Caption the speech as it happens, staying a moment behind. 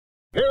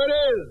Here it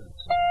is!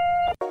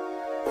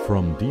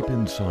 From deep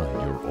inside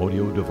your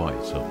audio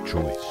device of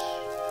choice.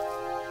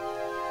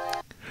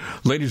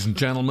 Ladies and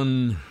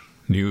gentlemen,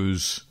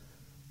 news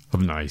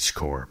of Nice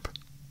Corp.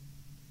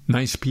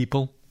 Nice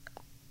people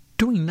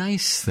doing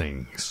nice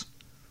things.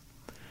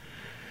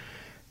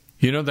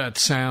 You know that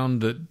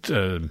sound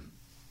that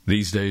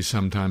these days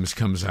sometimes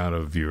comes out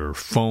of your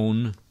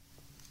phone?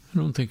 I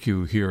don't think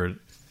you hear it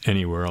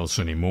anywhere else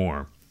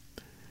anymore.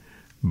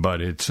 But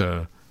it's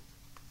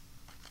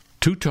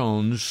two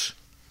tones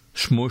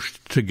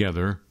smooshed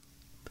together.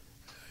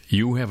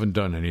 You haven't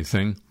done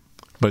anything,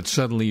 but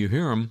suddenly you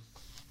hear them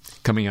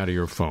coming out of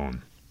your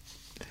phone.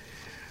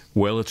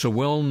 Well, it's a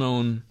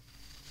well-known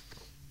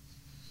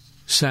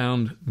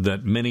sound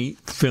that many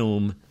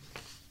film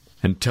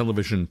and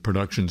television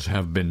productions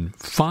have been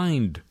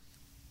fined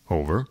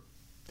over.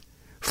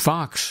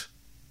 Fox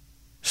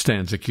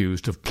stands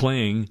accused of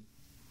playing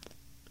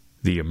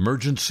the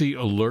emergency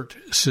alert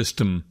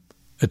system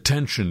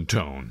attention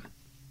tone.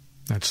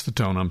 That's the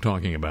tone I'm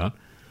talking about.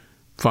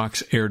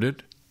 Fox aired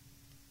it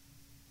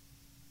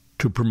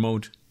to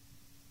promote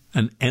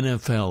an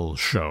NFL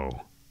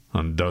show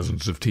on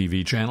dozens of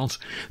TV channels.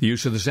 The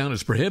use of the sound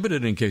is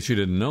prohibited, in case you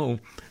didn't know,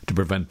 to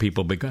prevent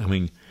people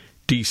becoming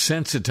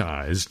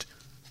desensitized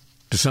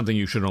to something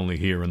you should only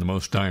hear in the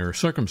most dire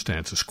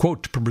circumstances.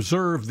 Quote, to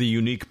preserve the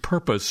unique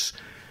purpose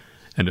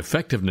and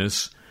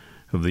effectiveness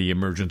of the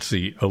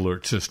emergency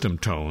alert system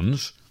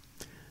tones,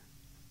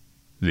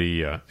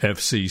 the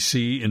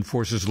FCC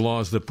enforces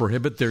laws that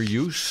prohibit their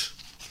use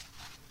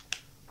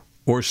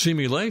or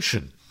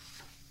simulation,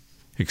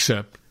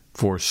 except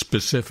for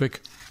specific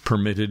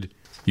permitted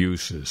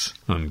uses,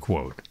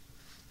 unquote.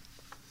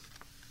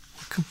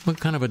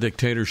 What kind of a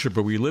dictatorship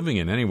are we living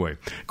in, anyway?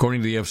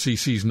 According to the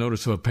FCC's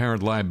notice of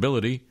apparent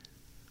liability,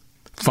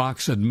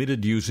 Fox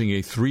admitted using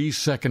a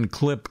 3-second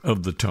clip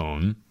of the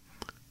tone,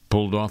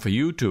 pulled off of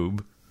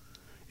YouTube,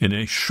 in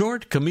a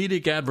short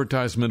comedic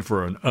advertisement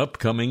for an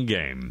upcoming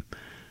game,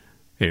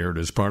 aired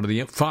as part of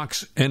the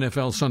Fox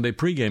NFL Sunday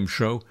pregame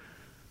show a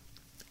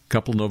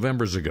couple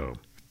Novembers ago.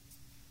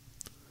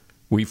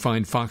 We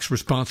find Fox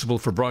responsible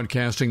for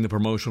broadcasting the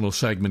promotional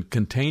segment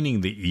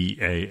containing the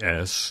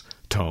EAS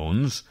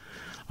tones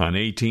on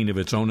 18 of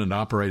its owned and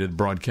operated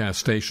broadcast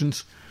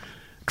stations,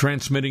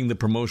 transmitting the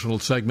promotional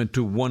segment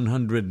to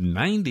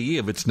 190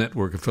 of its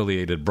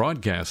network-affiliated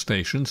broadcast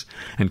stations,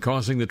 and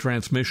causing the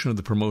transmission of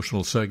the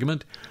promotional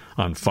segment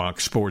on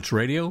Fox Sports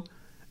Radio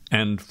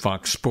and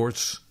Fox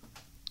Sports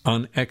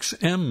on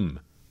XM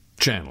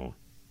channel.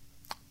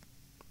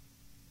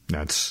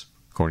 That's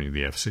according to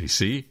the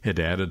FCC. It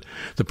added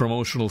the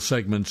promotional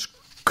segment's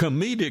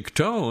comedic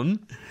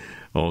tone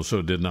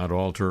also did not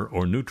alter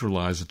or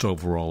neutralize its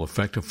overall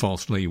effect of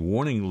falsely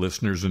warning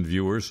listeners and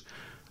viewers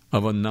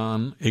of a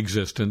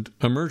non-existent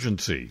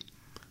emergency.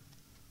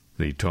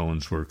 The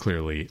tones were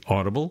clearly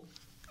audible,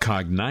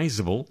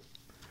 cognizable,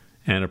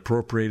 and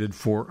appropriated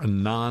for a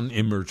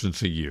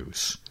non-emergency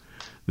use.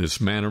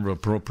 This manner of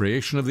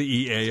appropriation of the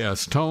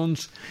EAS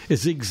tones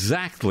is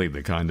exactly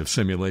the kind of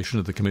simulation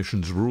that the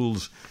Commission's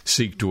rules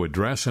seek to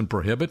address and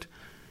prohibit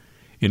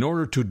in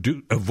order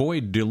to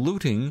avoid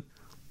diluting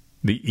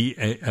the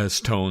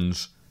EAS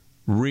tone's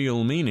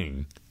real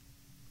meaning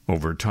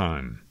over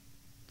time.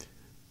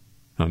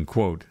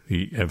 Unquote.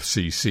 The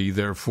FCC,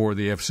 therefore,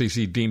 the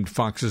FCC deemed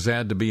Fox's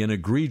ad to be an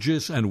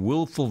egregious and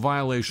willful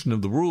violation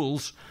of the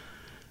rules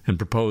and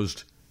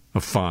proposed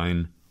a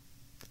fine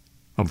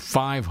of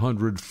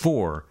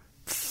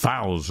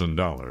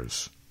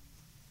 $504,000.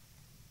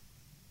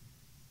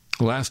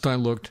 Last I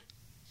looked,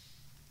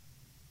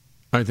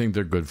 I think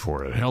they're good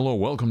for it. Hello,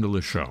 welcome to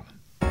the show.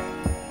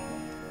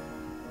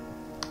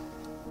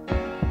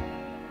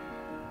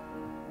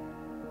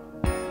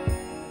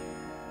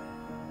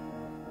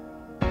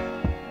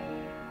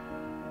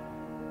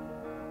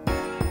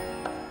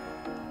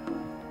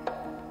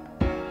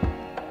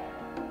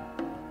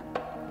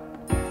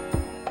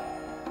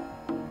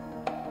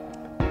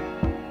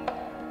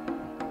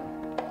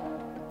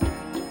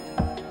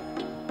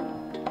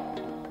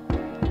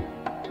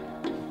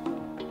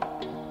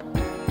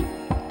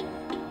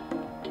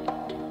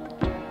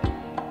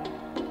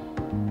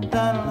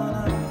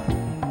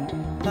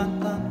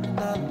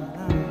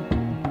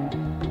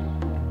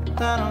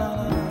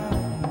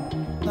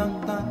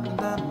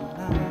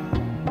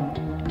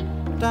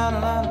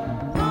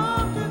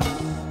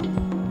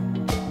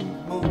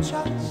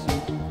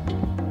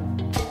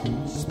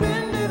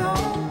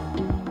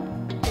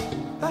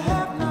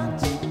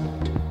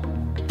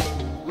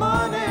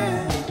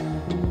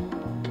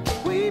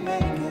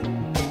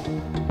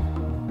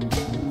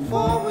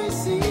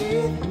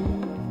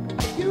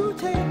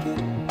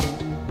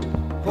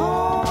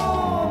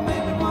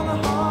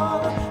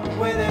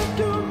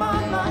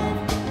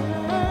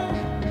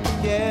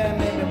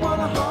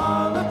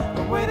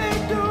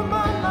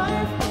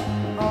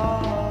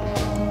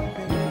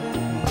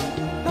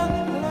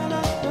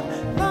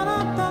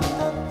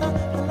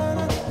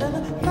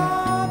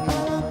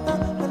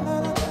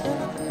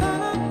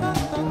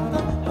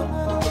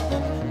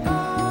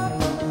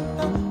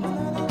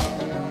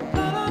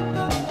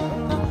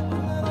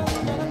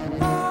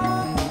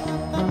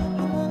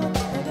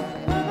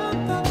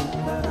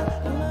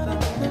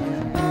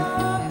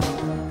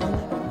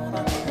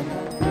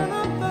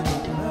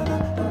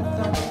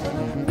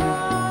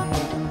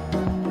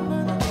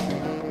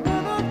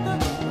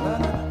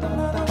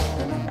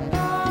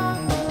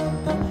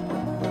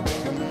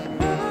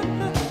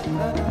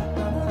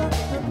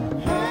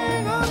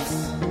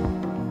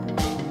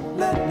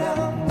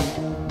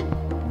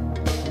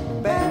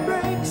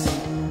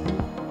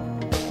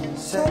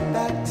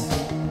 setbacks,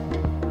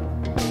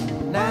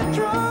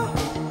 natural.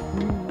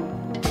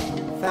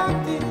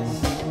 Fact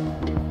is,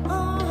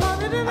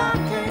 I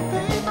can't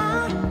pay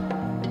my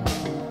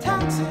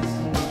taxes.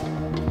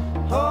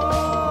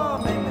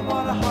 Oh, make me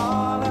wanna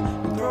holler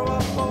and throw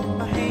up both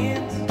my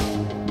hands.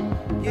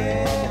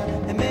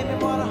 Yeah, it made me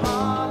wanna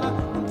holler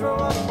and throw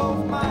up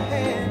both my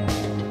hands.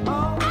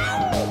 Oh,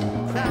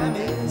 crime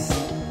is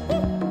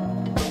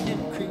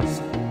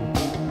increasing.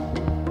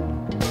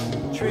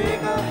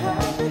 Trigger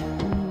happy,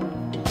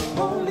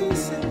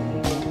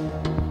 policing.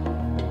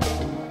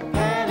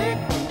 Panic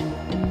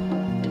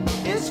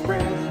is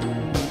spreading.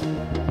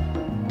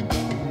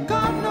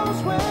 God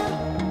knows where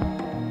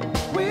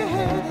we're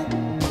headed.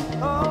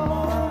 Oh,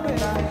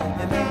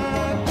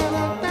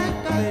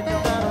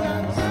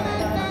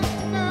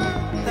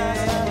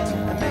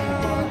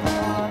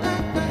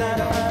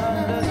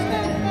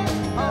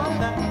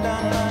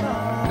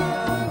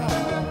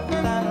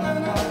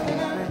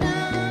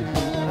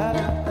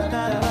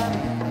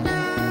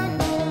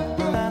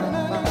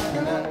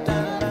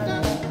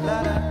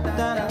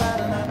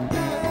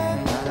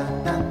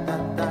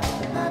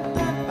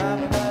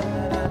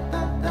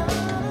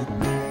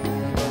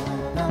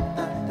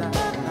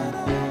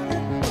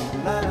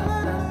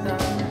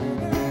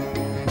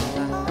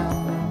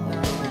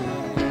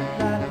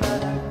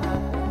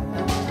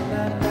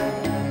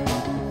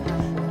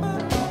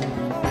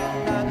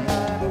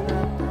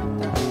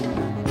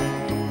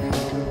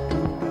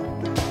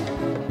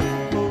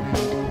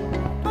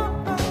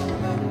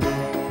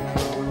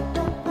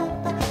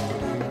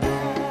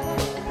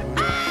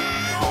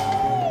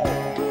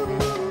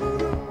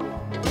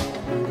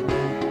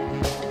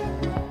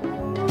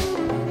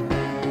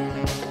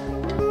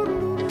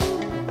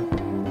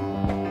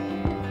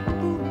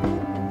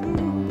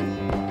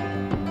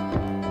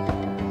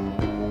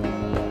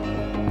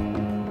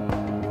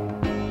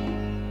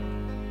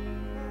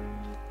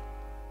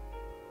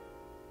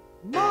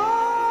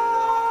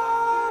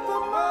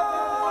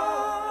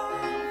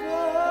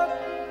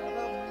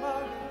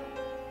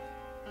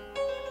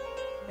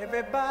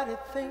 everybody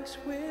thinks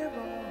we're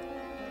wrong.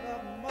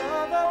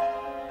 Mother,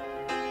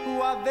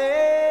 who are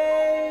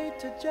they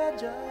to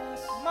judge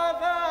us?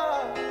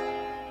 Mother,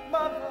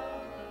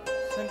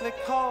 simply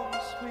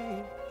cause we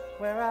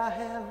wear our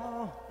hair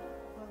long.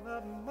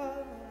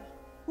 Mother,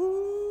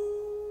 ooh.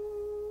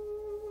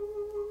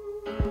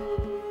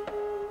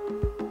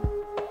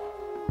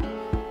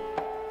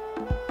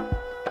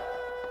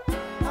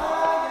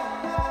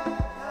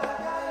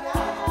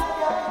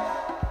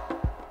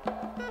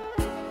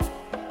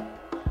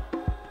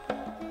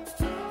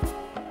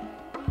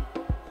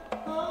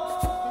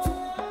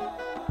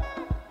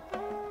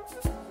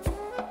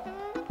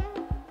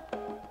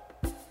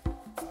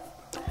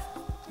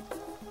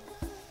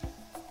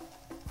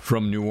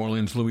 From New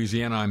Orleans,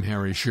 Louisiana, I'm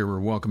Harry Shearer,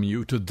 welcoming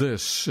you to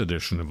this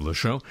edition of the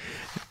show.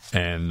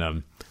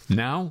 And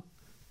now,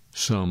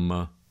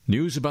 some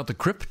news about the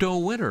crypto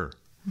winter.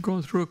 We're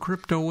going through a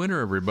crypto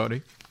winter,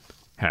 everybody.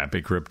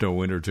 Happy crypto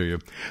winter to you.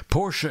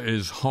 Porsche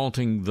is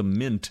halting the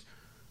mint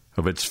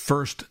of its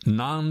first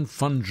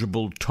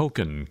non-fungible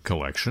token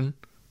collection.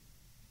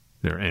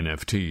 They're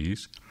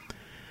NFTs.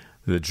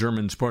 The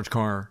German sports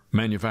car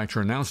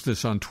manufacturer announced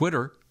this on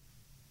Twitter.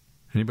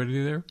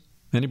 Anybody there?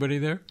 Anybody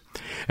there?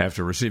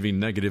 After receiving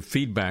negative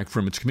feedback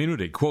from its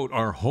community. Quote,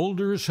 "Our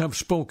holders have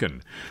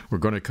spoken. We're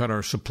going to cut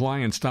our supply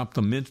and stop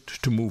the mint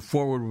to move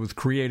forward with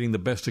creating the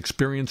best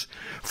experience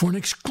for an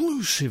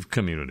exclusive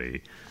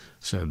community,"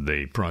 said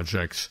the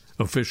project's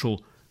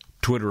official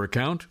Twitter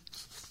account,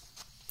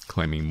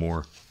 claiming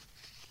more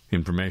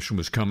information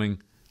was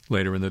coming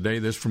later in the day.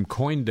 This from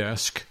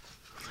CoinDesk.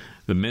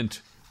 The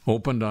mint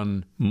opened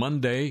on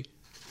Monday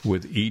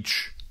with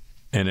each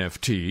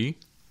NFT,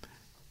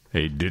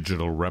 a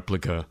digital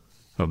replica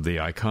of the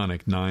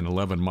iconic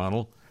 911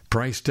 model,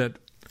 priced at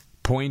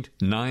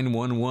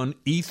 0.911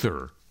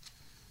 Ether,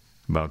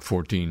 about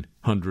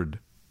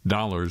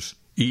 $1,400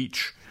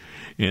 each.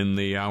 In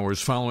the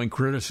hours following,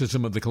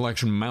 criticism of the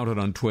collection mounted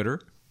on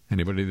Twitter.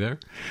 Anybody there?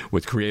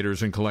 With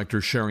creators and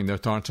collectors sharing their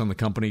thoughts on the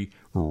company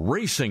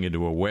racing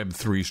into a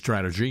Web3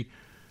 strategy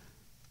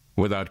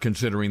without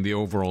considering the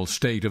overall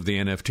state of the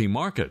NFT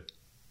market.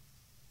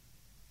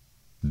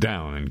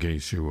 Down, in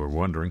case you were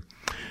wondering.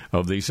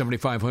 Of the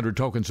 7,500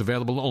 tokens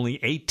available,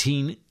 only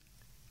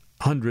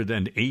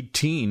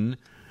 1,818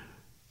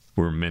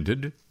 were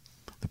minted.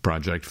 The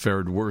project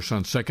fared worse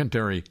on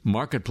secondary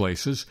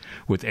marketplaces,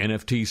 with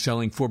NFTs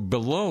selling for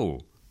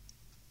below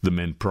the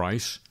mint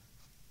price,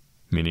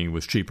 meaning it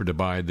was cheaper to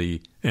buy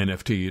the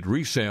NFT at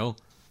resale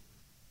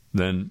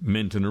than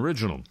mint and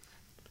original.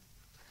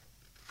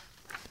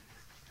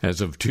 As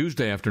of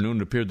Tuesday afternoon,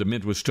 it appeared the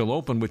mint was still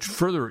open, which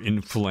further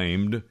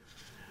inflamed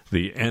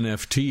the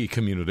NFT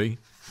community.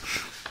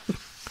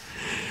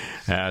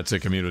 That's a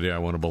community I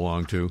want to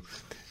belong to.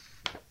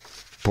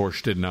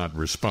 Porsche did not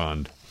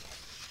respond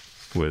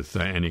with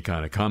any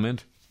kind of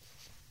comment.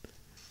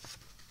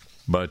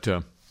 But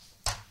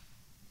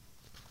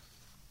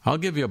I'll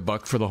give you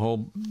 $1 for the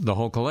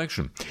whole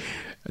collection.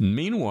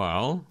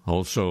 Meanwhile,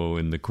 also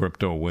in the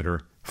crypto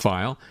winter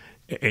file,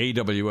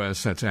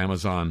 AWS, that's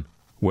Amazon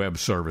Web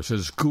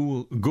Services,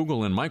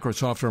 Google and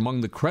Microsoft are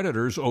among the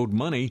creditors owed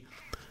money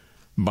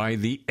by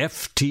the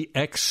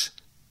FTX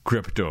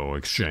crypto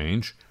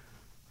exchange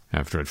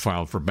after it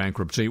filed for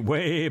bankruptcy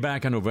way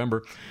back in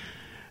November.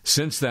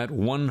 Since that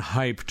once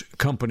hyped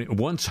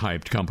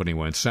company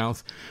went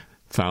south,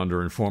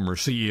 founder and former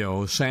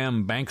CEO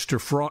Sam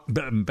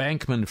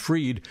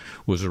Bankman-Fried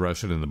was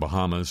arrested in the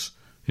Bahamas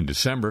in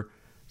December,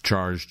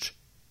 charged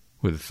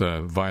with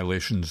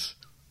violations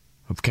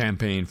of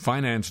campaign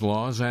finance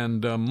laws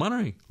and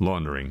money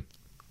laundering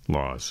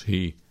laws.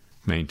 He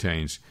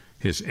maintains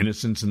his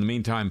innocence. In the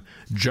meantime,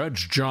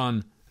 Judge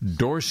John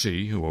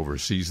Dorsey, who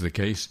oversees the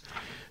case,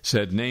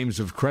 said names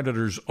of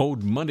creditors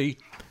owed money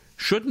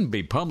shouldn't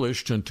be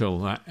published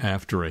until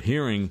after a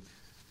hearing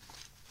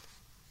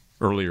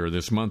earlier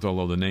this month,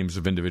 although the names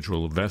of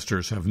individual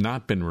investors have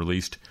not been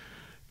released.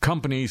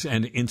 Companies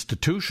and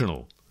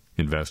institutional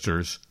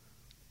investors,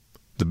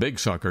 the big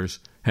suckers,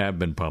 have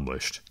been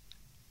published.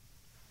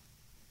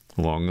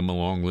 Along them, a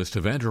long list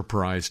of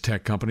enterprise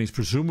tech companies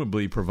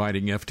presumably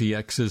providing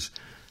FTX's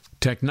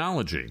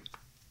technology.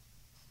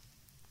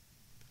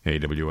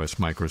 AWS,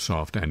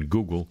 Microsoft, and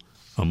Google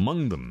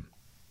among them.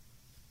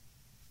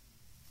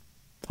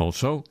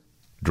 Also,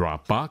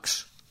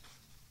 Dropbox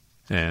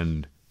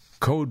and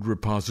code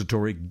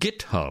repository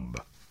GitHub,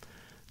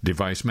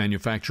 device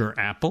manufacturer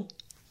Apple,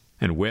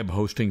 and web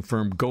hosting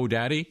firm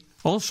GoDaddy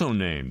also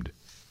named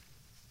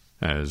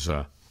as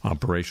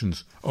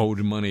operations owed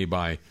money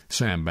by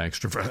Sam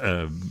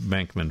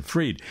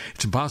Bankman-Fried.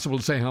 It's impossible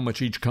to say how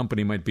much each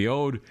company might be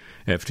owed.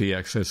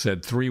 FTX has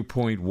said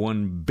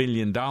 $3.1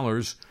 billion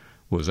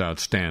was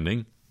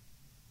outstanding.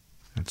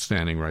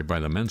 Outstanding right by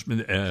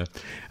the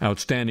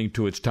outstanding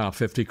to its top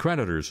 50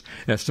 creditors.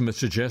 Estimates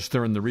suggest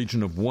they're in the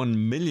region of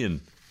 1 million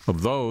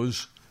of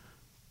those.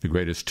 The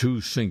greatest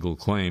two single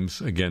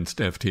claims against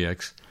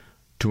FTX,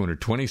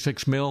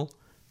 $226 million,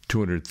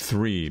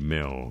 $203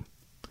 million.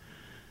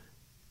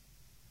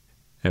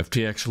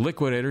 FTX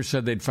liquidators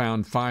said they'd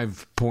found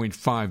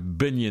 $5.5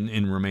 billion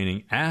in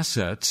remaining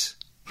assets.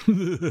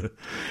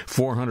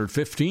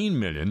 $415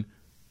 million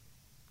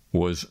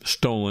was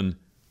stolen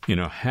in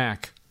a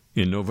hack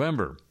in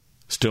November.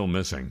 Still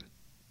missing.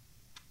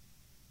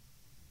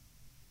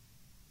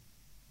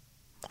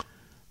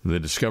 The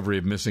discovery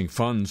of missing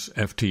funds,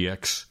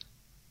 FTX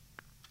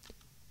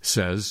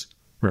says,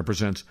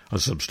 represents a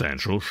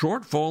substantial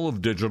shortfall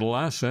of digital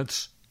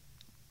assets.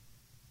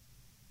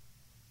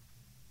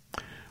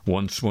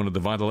 Once one of the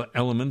vital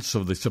elements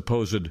of the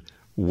supposed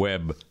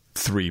Web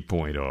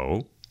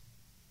 3.0.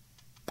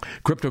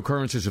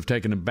 Cryptocurrencies have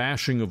taken a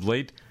bashing of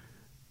late.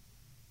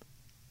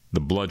 The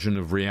bludgeon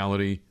of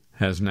reality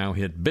has now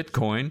hit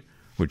Bitcoin,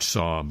 which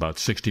saw about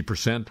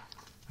 60%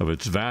 of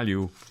its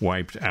value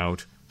wiped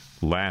out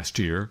last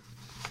year.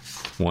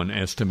 One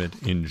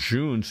estimate in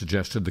June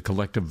suggested the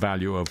collective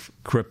value of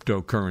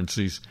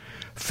cryptocurrencies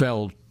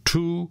fell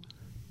 $2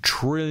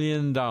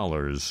 trillion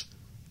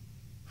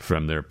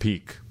from their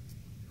peak.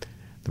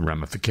 The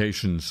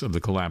ramifications of the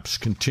collapse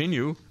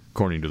continue,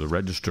 according to the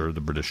Register, the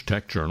British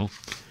tech journal.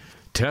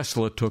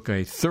 Tesla took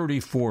a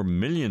 $34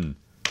 million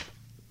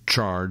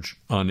charge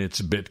on its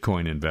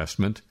Bitcoin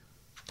investment,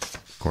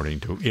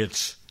 according to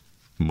its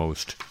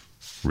most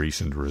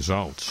recent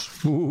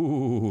results.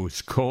 Ooh,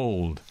 it's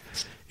cold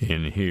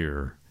in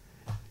here.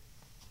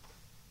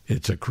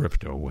 It's a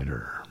crypto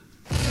winter.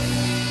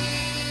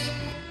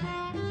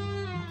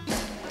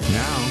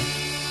 Now,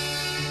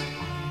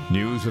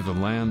 news of the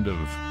land of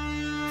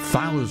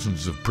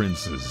thousands of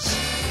princes.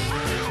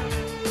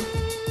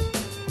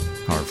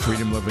 Our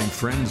freedom-loving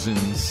friends in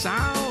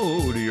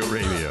Saudi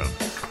Arabia.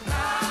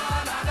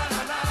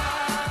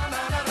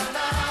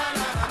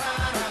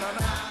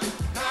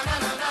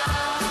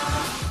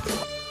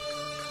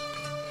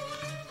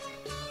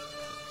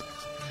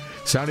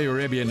 Saudi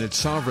Arabia and its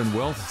sovereign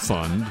wealth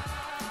fund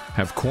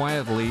have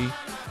quietly,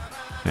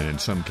 and in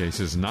some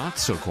cases not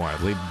so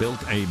quietly,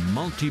 built a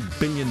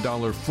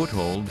multi-billion-dollar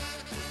foothold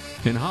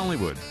in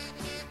Hollywood.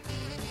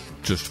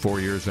 Just 4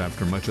 years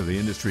after much of the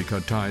industry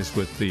cut ties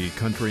with the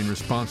country in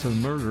response to the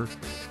murder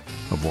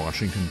of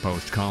Washington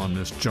Post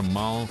columnist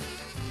Jamal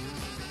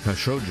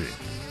Khashoggi.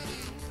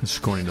 This is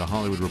according to the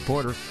Hollywood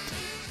Reporter.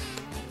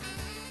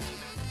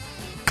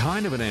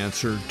 Kind of an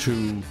answer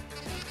to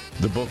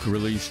the book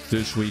released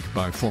this week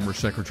by former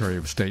Secretary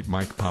of State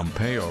Mike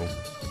Pompeo,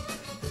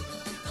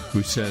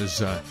 who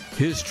says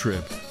his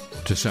trip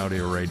to Saudi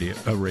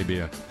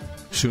Arabia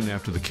soon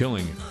after the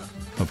killing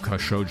of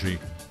Khashoggi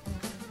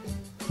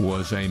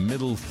was a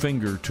middle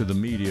finger to the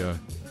media,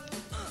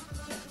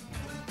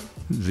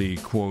 the,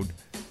 quote,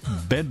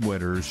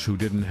 bedwetters who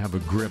didn't have a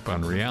grip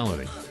on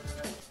reality.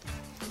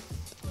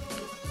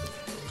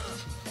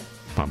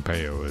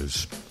 Pompeo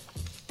is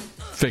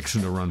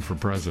fixing to run for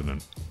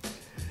president.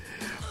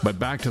 But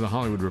back to the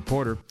Hollywood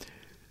Reporter.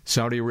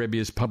 Saudi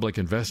Arabia's public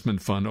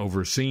investment fund,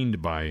 overseen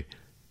by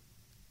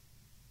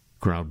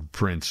Crown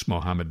Prince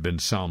Mohammed bin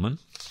Salman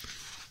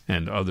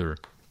and other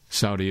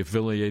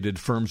Saudi-affiliated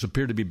firms,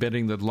 appear to be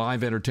betting that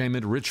live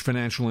entertainment, rich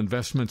financial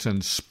investments,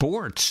 and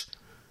sports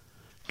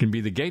can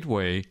be the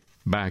gateway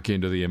back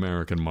into the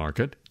American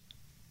market.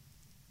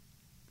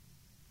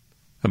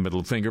 A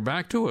middle finger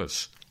back to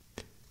us.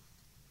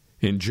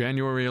 In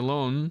January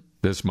alone,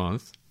 this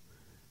month,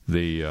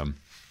 the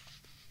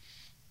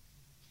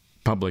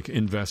public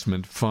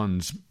investment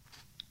funds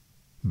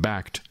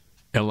backed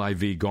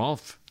LIV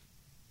Golf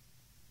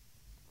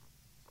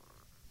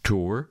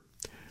Tour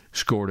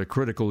scored a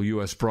critical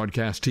U.S.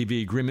 broadcast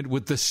TV agreement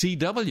with the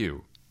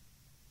CW.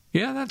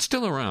 Yeah, that's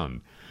still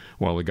around.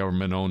 While the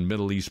government-owned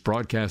Middle East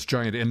broadcast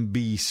giant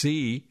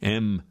MBC,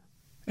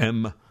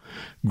 M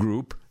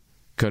Group,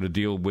 cut a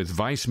deal with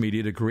Vice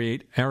Media to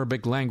create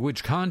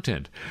Arabic-language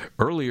content.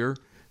 Earlier,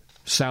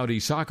 Saudi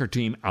soccer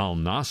team Al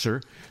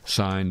Nassr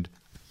signed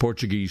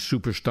Portuguese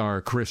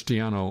superstar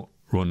Cristiano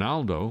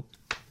Ronaldo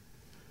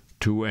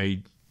to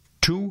a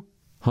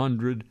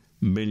 $200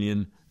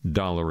 million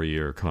a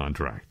year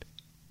contract.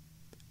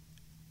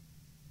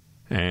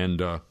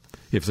 And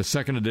if the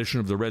second edition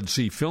of the Red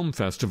Sea Film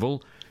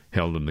Festival,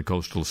 held in the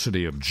coastal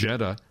city of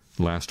Jeddah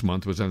last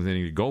month, was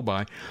anything to go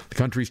by, the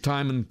country's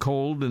time and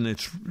cold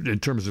in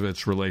terms of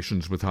its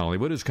relations with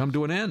Hollywood has come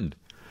to an end.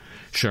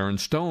 Sharon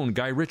Stone,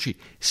 Guy Ritchie,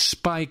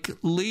 Spike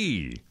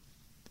Lee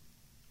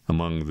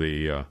among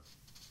the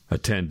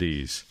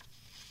attendees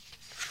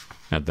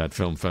at that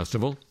film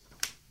festival.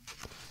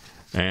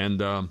 And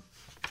then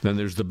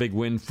there's the big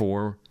win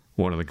for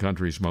one of the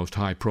country's most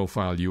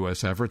high-profile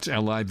U.S. efforts,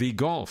 LIV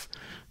Golf,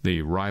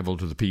 the rival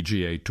to the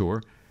PGA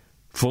Tour,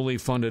 fully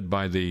funded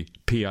by the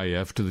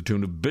PIF to the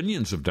tune of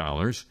billions of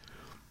dollars.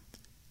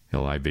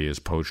 LIV has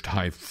poached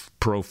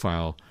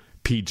high-profile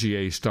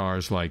PGA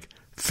stars like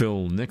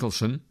Phil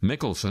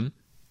Mickelson,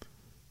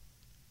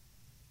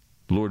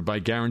 lured by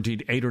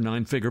guaranteed 8- or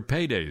 9-figure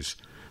paydays.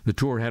 The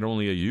tour had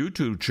only a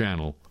YouTube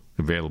channel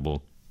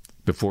available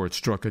before it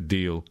struck a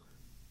deal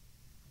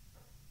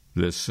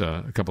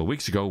a couple of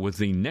weeks ago with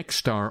the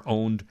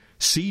Nexstar-owned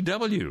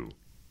CW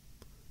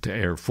to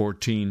air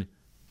 14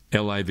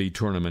 LIV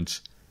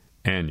tournaments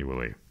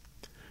annually.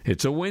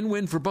 It's a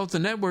win-win for both the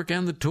network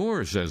and the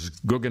tour, says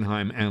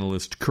Guggenheim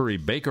analyst Curry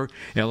Baker.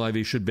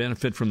 LIV should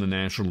benefit from the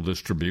national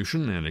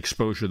distribution and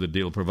exposure the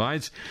deal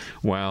provides,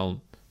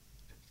 while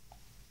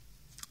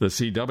the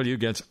CW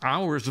gets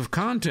hours of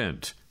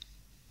content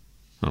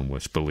on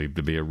what's believed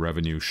to be a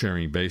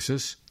revenue-sharing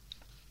basis.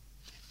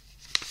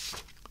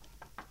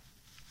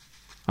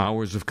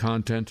 Hours of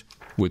content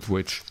with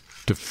which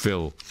to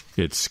fill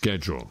its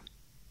schedule.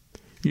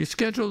 Your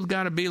schedule's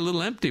got to be a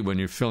little empty when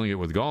you're filling it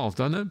with golf,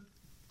 doesn't it?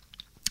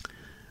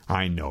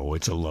 I know,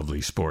 it's a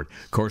lovely sport.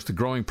 Of course, the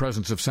growing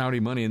presence of Saudi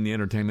money in the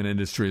entertainment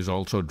industry has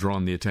also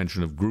drawn the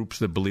attention of groups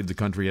that believe the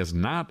country has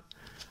not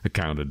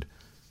accounted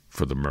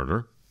for the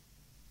murder.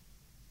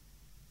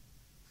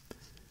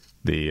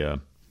 The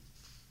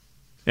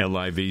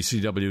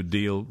LIV-CW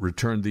deal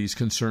returned these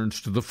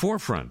concerns to the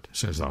forefront,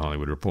 says The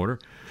Hollywood Reporter,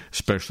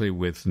 especially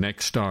with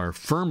Nexstar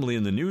firmly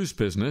in the news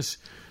business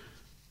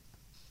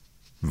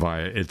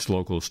via its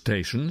local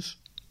stations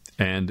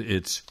and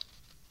its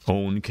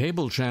own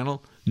cable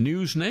channel,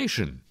 News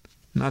Nation,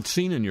 not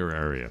seen in your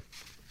area.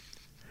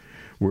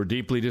 We're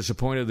deeply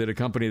disappointed that a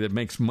company that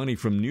makes money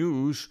from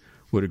news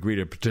would agree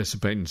to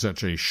participate in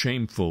such a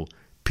shameful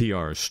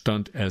PR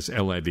stunt as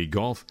LIV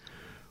Golf,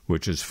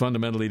 which is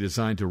fundamentally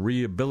designed to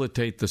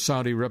rehabilitate the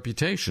Saudi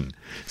reputation,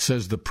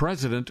 says the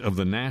president of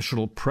the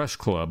National Press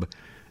Club,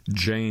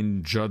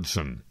 Jane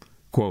Judson.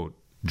 Quote,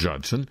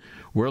 Judson,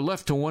 we're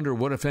left to wonder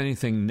what, if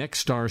anything,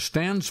 Nexstar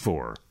stands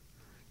for.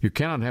 You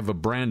cannot have a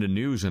brand of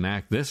news and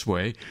act this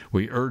way.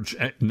 We urge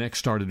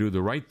Nexstar to do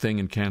the right thing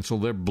and cancel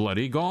their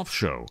bloody golf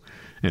show.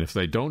 And if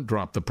they don't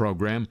drop the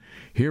program,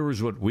 here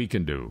is what we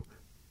can do.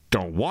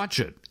 Don't watch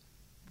it.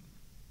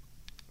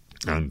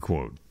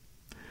 Unquote.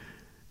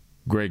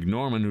 Greg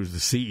Norman, who's the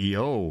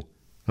CEO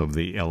of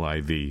the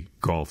LIV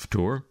Golf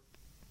Tour,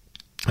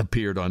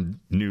 appeared on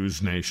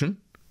News Nation.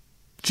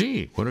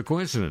 Gee, what a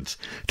coincidence,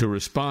 to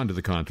respond to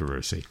the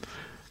controversy.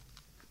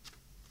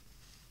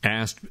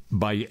 Asked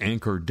by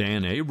anchor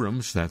Dan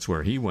Abrams, that's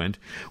where he went,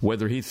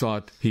 whether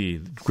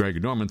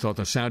Greg Norman thought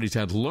the Saudis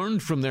had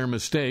learned from their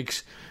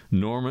mistakes,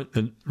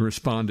 Norman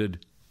responded,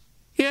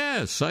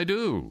 yes, I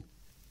do.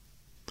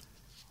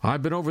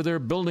 I've been over there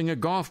building a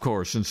golf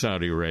course in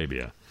Saudi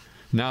Arabia.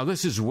 Now,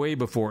 this is way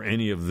before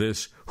any of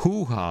this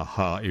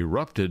hoo-ha-ha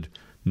erupted,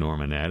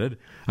 Norman added.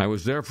 I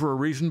was there for a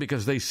reason,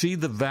 because they see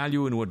the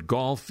value in what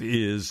golf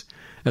is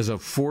as a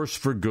force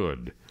for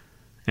good,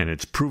 and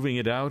it's proving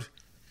it out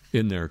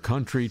in their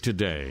country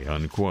today,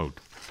 unquote.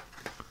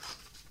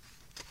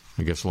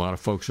 I guess a lot of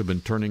folks have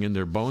been turning in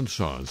their bone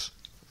saws.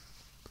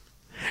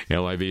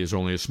 LIV is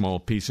only a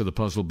small piece of the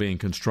puzzle being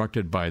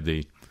constructed by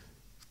the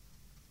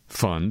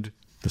fund.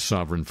 The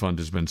sovereign fund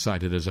has been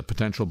cited as a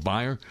potential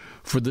buyer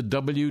for the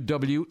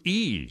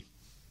WWE,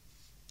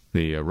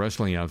 the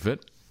wrestling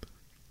outfit.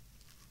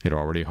 It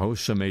already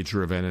hosts a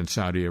major event in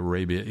Saudi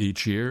Arabia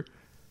each year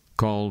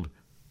called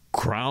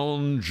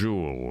Crown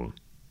Jewel.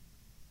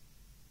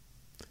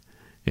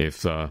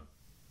 If the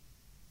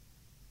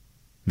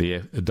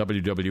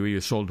WWE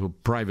is sold to a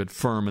private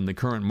firm in the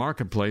current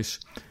marketplace,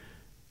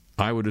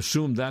 I would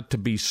assume that to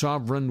be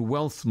sovereign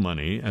wealth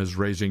money as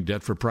raising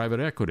debt for private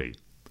equity,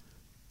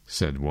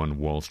 said one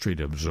Wall Street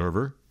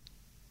observer,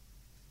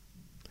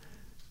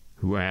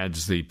 who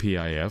adds the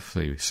PIF,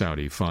 the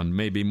Saudi fund,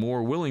 may be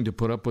more willing to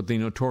put up with the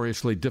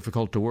notoriously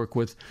difficult to work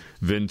with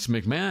Vince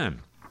McMahon,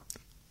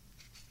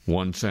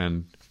 once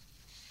again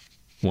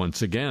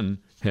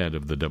head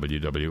of the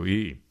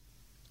WWE.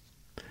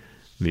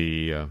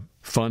 The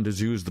fund has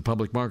used the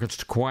public markets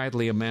to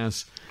quietly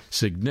amass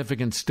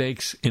significant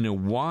stakes in a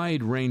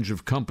wide range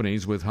of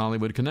companies with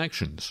Hollywood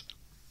connections.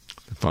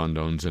 The fund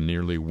owns a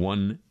nearly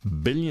 $1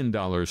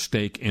 billion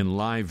stake in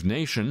Live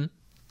Nation,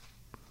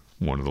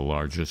 one of the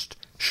largest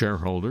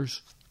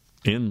shareholders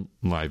in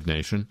Live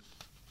Nation.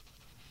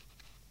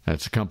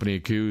 That's a company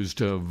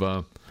accused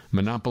of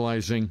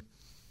monopolizing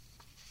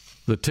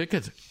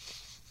the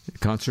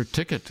concert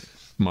ticket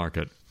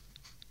market,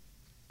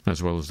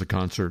 as well as the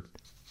concert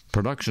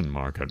production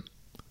market.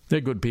 They're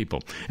good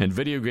people. And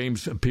video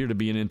games appear to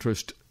be an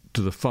interest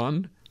to the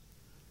fund.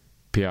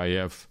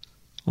 PIF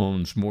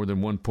owns more than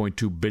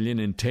 $1.2 billion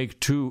in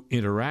Take-Two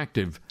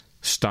Interactive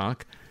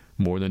stock,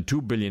 more than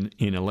 $2 billion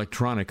in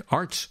Electronic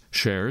Arts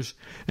shares,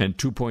 and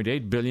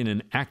 $2.8 billion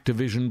in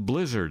Activision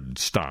Blizzard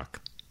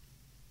stock.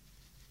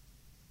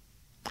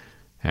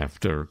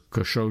 After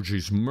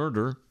Khashoggi's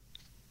murder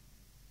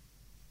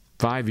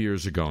 5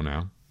 years ago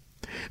now,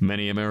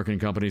 many American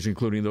companies,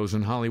 including those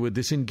in Hollywood,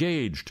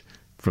 disengaged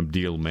from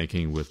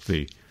deal-making with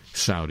the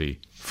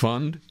Saudi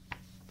fund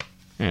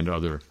and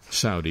other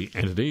Saudi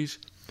entities.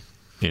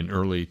 In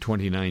early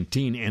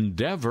 2019,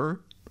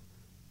 Endeavor,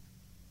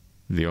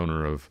 the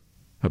owner of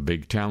a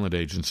big talent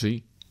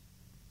agency,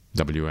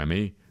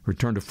 WME,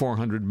 returned a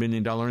 $400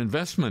 million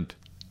investment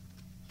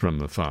from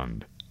the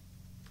fund.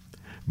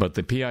 But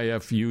the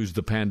PIF used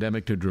the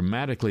pandemic to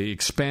dramatically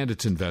expand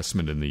its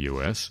investment in the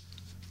U.S.,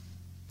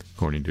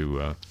 according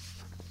to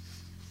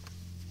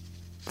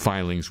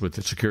filings with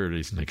the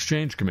Securities and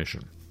Exchange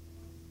Commission.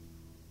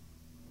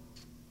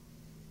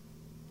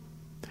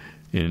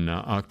 In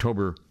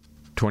October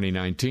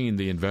 2019,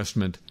 the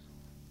investment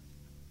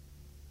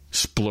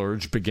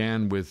splurge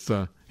began with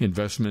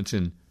investments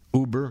in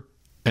Uber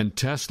and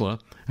Tesla.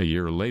 A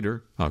year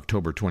later,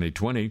 October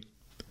 2020,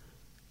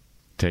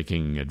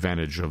 taking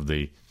advantage of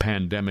the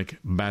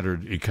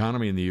pandemic-battered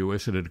economy in the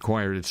U.S., it had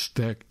acquired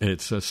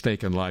its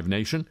stake in Live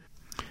Nation,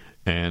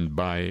 and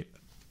by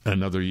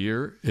another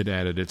year, it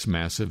added its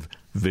massive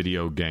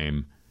video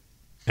game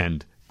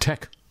and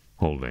tech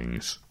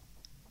holdings.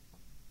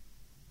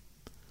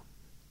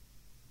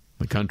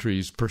 The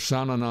country's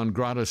persona non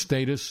grata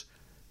status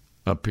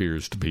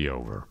appears to be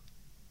over.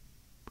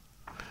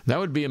 That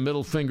would be a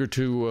middle finger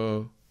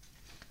to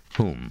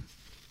whom?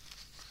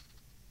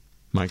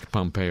 Mike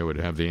Pompeo would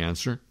have the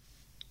answer.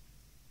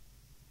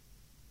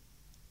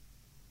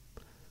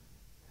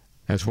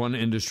 As one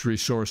industry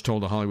source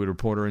told a Hollywood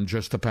Reporter, in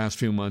just the past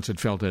few months, it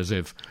felt as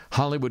if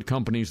Hollywood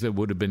companies that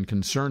would have been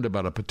concerned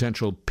about a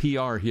potential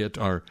PR hit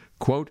are,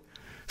 quote,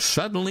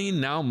 suddenly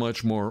now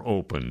much more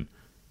open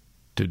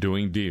to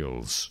doing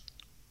deals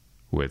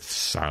with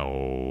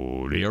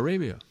Saudi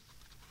Arabia,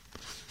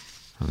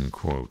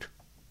 unquote.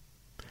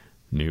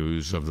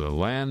 News of the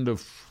land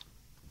of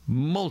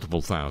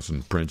multiple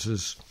thousand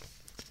princes,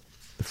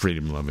 the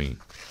freedom-loving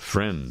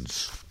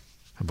friends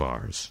of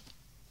ours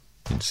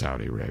in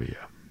Saudi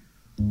Arabia.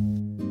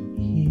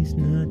 He's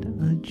not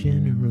a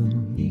general.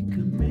 He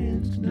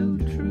commands no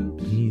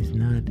troops. He's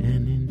not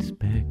an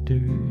inspector.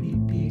 He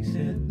peeks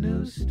at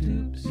no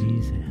stoops.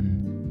 He's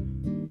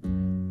an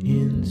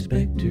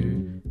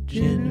inspector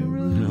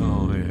general.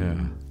 Oh,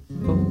 yeah.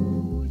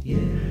 Oh, yeah.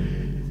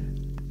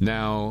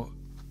 Now,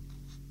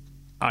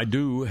 I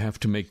do have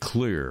to make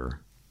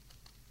clear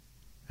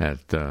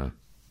at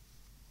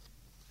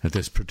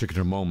this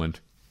particular moment,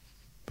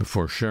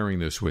 before sharing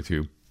this with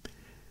you,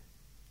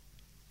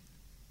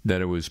 that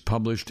it was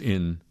published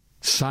in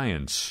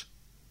Science,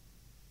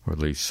 or at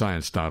least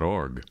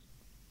science.org.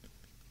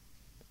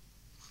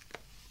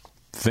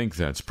 Think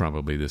that's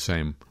probably the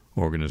same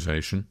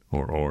organization,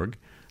 or org,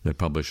 that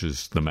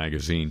publishes the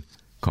magazine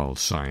called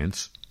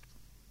Science.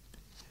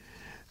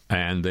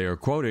 And they are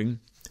quoting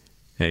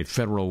a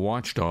federal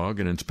watchdog,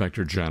 an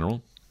inspector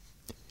general.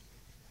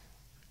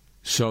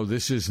 So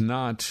this is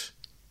not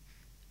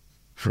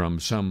from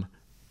some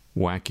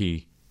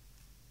wacky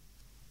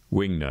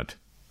wingnut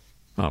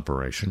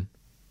operation,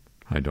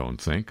 I don't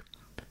think.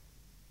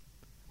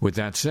 With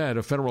that said,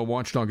 a federal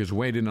watchdog has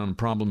weighed in on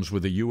problems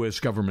with a U.S.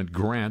 government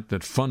grant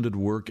that funded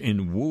work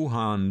in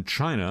Wuhan,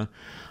 China,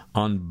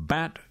 on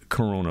bat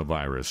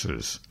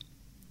coronaviruses.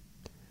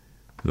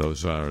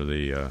 Those are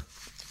the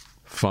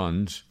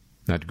funds,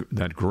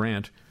 that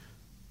grant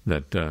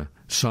that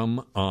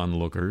some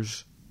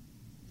onlookers,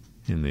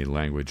 in the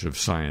language of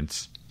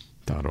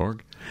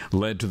science.org,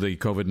 led to the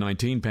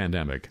COVID-19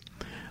 pandemic.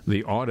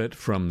 The audit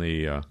from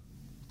the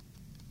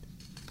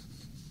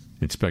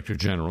Inspector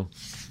General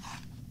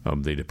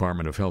of the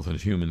Department of Health and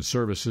Human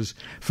Services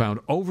found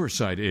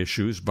oversight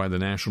issues by the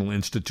National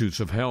Institutes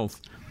of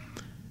Health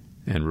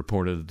and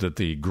reported that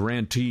the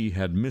grantee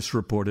had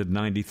misreported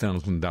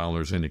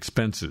 $90,000 in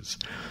expenses.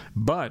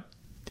 But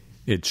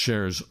it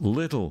shares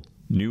little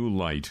new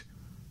light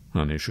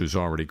on issues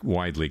already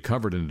widely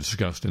covered and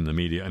discussed in the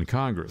media and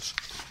Congress.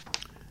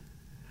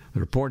 The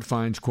report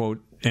finds,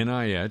 quote,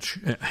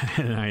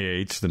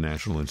 NIH, the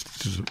National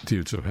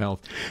Institutes of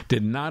Health,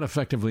 did not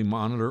effectively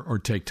monitor or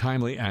take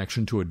timely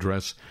action to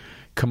address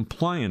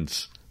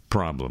compliance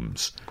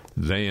problems.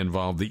 They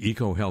involve the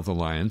EcoHealth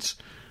Alliance,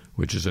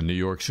 which is a New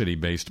York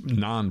City-based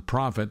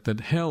nonprofit that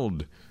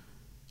held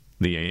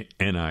the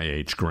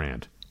NIH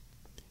grant.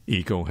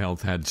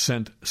 EcoHealth had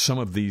sent some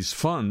of these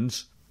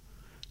funds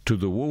to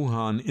the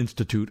Wuhan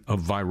Institute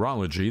of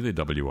Virology, the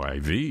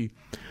WIV,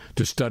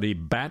 to study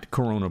bat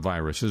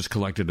coronaviruses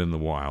collected in the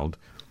wild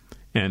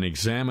and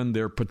examine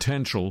their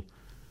potential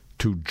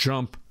to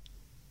jump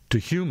to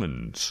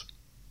humans.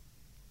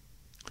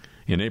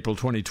 In April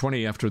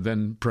 2020, after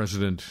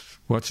then-President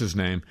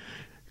what's-his-name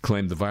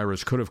claimed the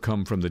virus could have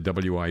come from the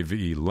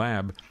WIV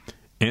lab,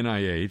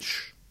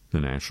 NIH, the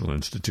National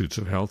Institutes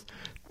of Health,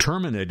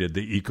 terminated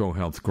the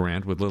EcoHealth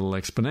grant with little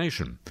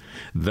explanation.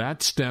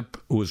 That step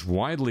was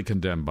widely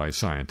condemned by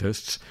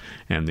scientists,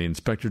 and the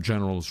Inspector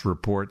General's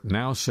report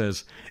now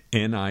says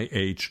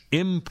NIH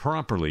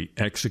improperly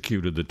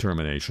executed the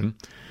termination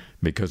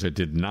because it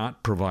did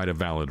not provide a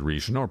valid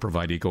reason or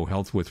provide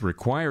EcoHealth with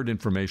required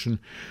information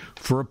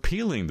for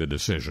appealing the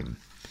decision.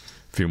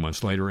 A few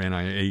months later,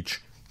 NIH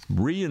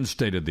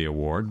reinstated the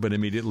award, but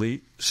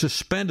immediately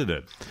suspended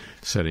it,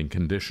 setting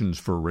conditions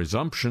for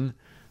resumption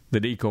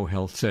that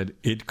EcoHealth said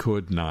it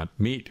could not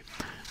meet.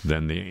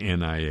 Then the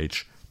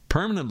NIH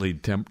permanently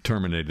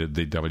terminated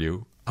the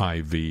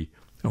WIV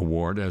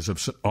award as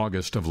of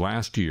August of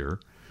last year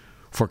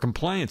for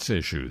compliance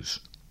issues,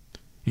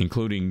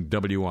 including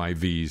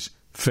WIV's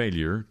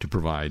failure to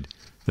provide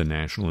the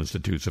National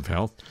Institutes of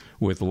Health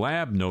with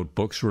lab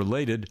notebooks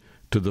related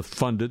to the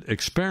funded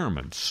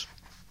experiments.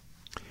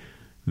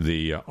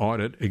 The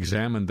audit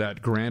examined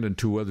that grant and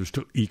two others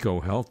to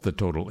EcoHealth, the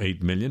total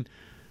 $8 million,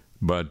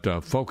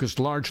 but focused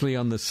largely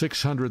on the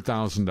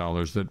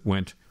 $600,000 that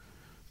went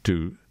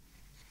to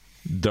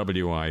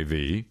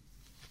WIV,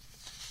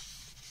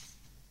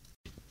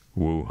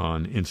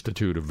 Wuhan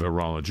Institute of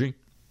Virology,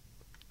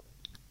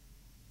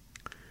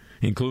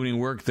 including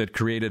work that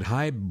created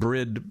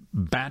hybrid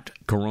bat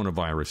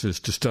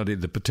coronaviruses to study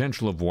the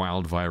potential of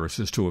wild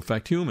viruses to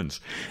affect humans.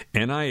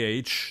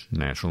 NIH,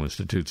 National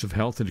Institutes of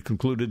Health, had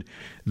concluded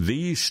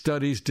these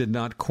studies did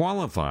not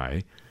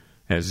qualify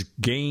as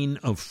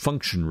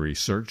gain-of-function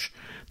research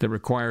that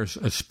requires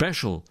a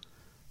special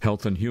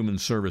Health and Human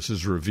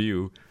Services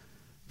review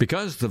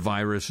because the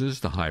viruses,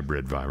 the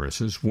hybrid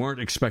viruses,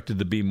 weren't expected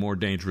to be more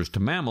dangerous to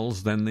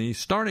mammals than the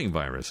starting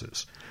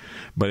viruses.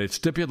 But it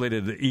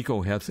stipulated that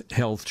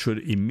EcoHealth should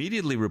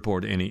immediately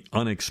report any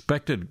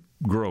unexpected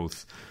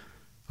growth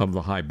of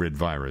the hybrid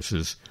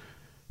viruses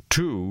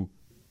to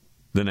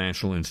the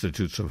National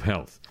Institutes of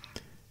Health.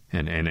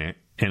 And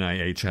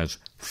NIH has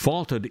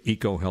faulted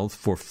EcoHealth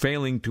for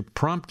failing to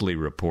promptly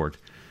report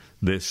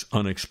this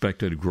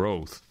unexpected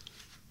growth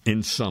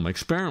in some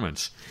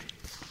experiments.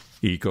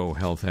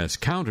 EcoHealth has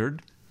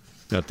countered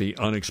that the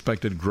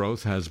unexpected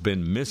growth has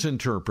been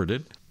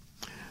misinterpreted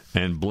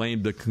and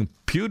blamed a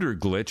computer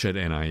glitch at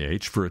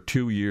NIH for a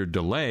 2-year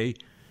delay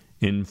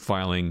in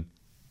filing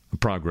a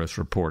progress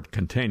report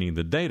containing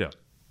the data.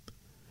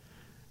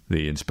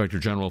 The Inspector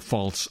General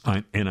faults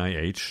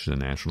NIH, the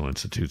National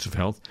Institutes of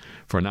Health,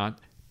 for not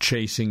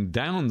chasing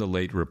down the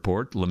late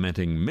report,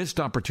 lamenting missed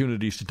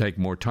opportunities to take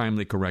more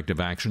timely corrective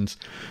actions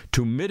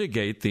to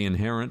mitigate the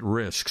inherent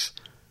risks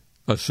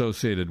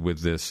associated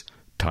with this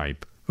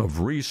type of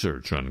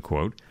research,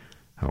 unquote.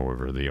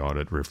 However, the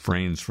audit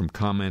refrains from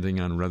commenting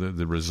on whether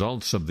the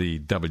results of the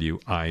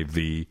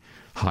WIV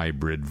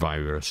hybrid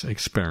virus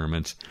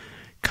experiments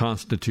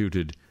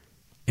constituted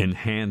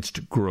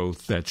enhanced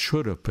growth that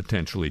should have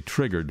potentially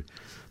triggered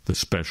the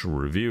special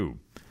review.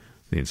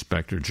 The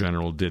Inspector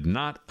General did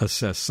not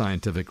assess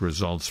scientific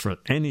results for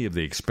any of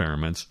the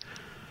experiments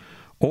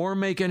or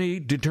make any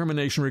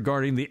determination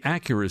regarding the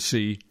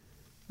accuracy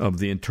of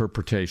the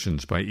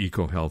interpretations by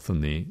EcoHealth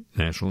and the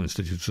National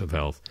Institutes of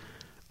Health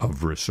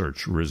of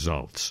research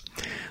results.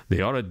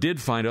 The audit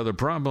did find other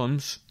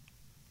problems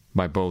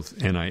by both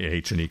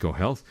NIH and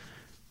EcoHealth.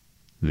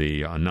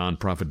 The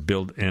nonprofit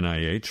billed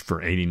NIH for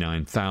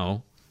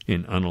 $89,000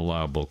 in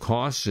unallowable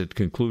costs. It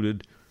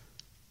concluded,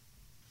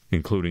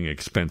 including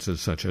expenses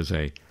such as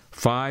a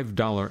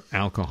 $5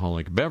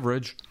 alcoholic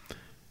beverage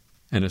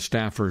and a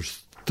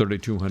staffer's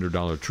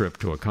 $3,200 trip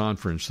to a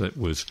conference that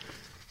was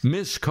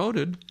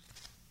miscoded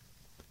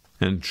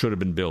and should have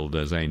been billed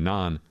as a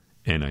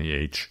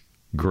non-NIH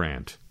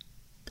grant.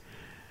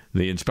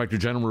 The Inspector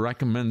General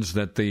recommends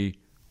that the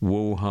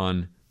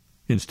Wuhan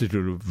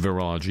Institute of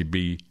Virology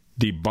be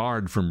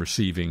debarred from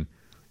receiving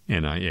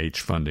NIH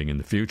funding in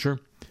the future.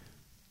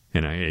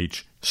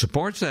 NIH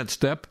supports that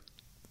step,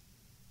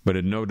 but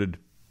it noted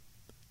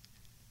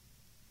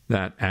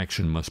that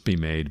action must be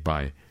made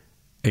by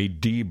a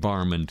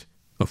debarment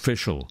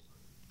official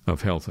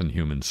of Health and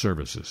Human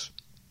Services.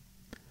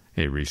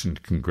 a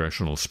recent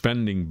congressional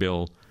spending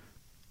bill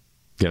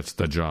gets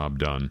the job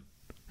done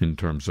in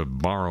terms of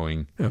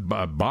barring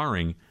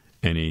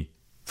any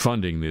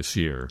funding this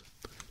year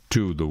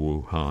to the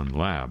Wuhan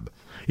lab.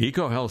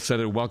 EcoHealth said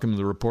it welcomed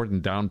the report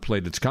and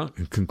downplayed its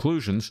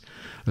conclusions,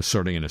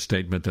 asserting in a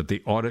statement that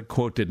the audit,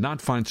 quote, did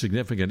not find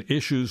significant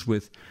issues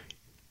with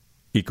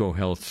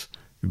EcoHealth's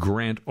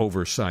grant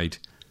oversight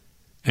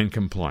and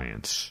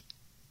compliance,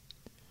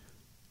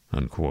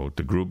 unquote.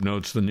 The group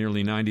notes the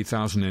nearly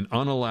 $90,000 in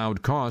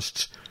unallowed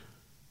costs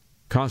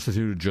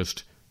constituted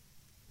just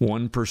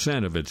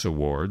 1% of its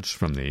awards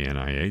from the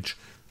NIH,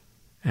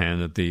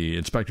 and that the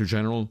Inspector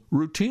General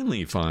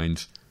routinely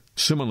finds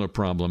similar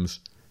problems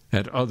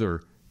at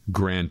other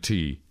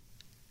grantee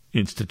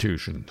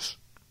institutions.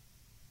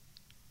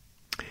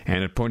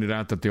 And it pointed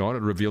out that the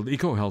audit revealed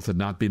EcoHealth had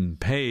not been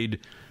paid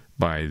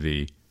by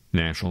the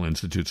National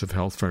Institutes of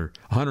Health for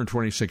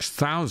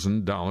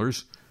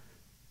 $126,000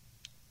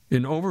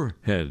 in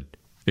overhead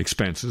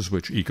expenses,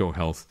 which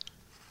EcoHealth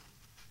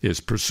is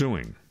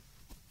pursuing.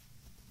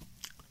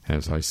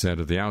 As I said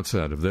at the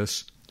outset of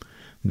this,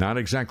 not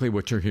exactly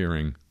what you're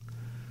hearing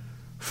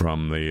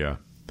from the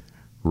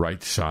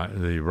right side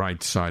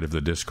of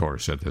the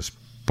discourse at this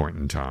point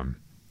in time.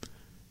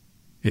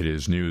 It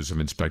is News of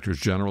Inspectors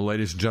General.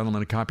 Ladies and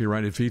gentlemen, a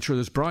copyrighted feature of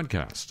this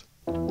broadcast.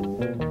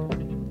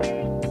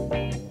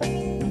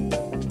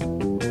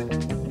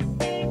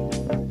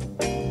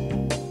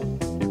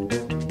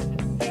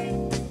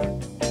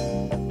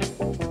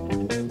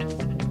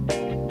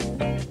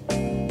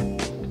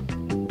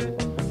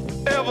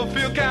 Ever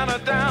feel kinda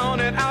down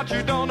and out,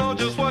 you don't know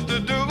just what to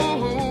do?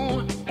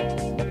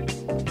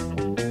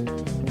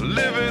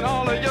 Living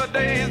all of your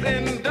days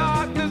in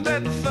darkness,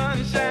 let the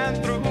sun shine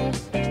through.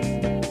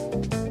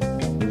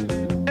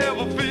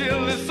 Ever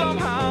feel that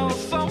somehow,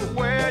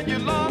 somewhere you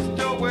lost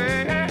your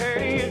way?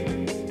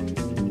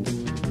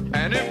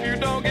 And if you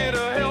don't get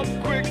a help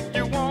quick,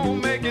 you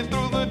won't make it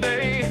through the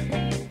day.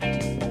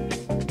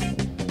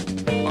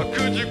 Or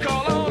could you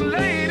call on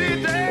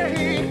Lady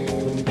Day?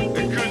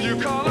 Could you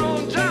call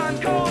on John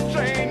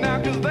Coltrane? Now,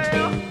 'cause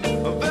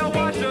they'll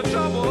wash your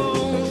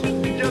troubles,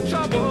 your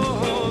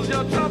troubles,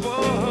 your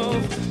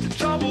troubles, your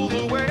troubles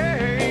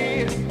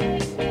away.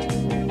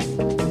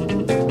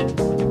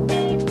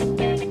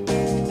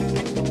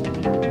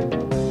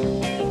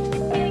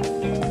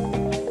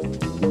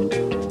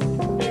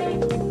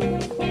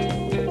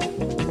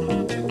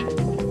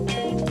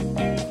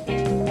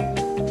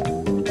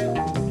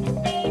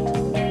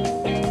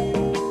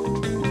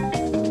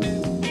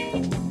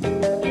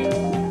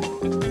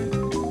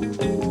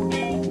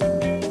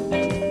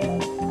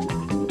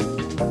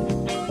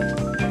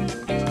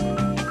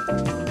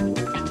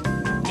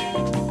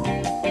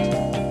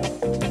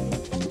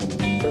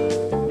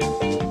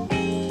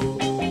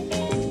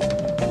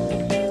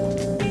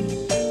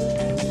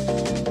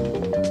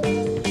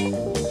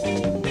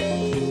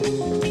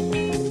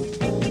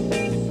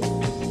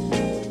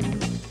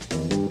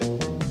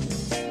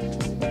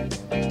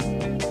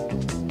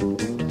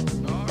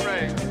 All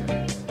right.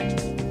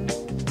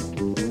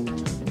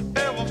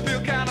 Ever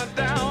feel kinda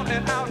down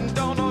and out and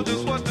don't know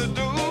just what to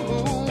do?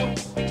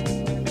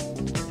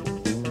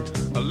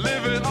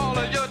 Living all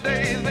of your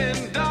days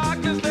in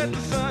darkness, let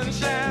the sun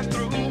shine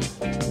through.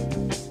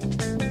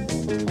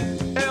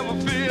 Ever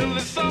feel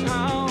that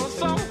somehow,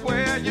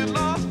 somewhere you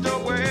lost your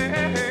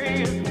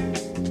way?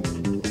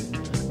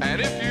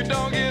 And if you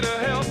don't get a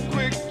help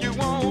quick, you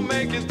won't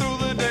make it through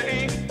the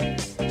day.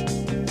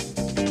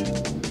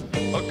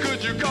 Or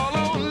could you call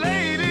on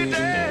Lady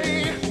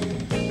Day?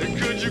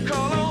 Could you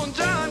call on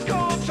John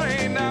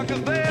Coltrane now?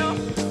 'Cause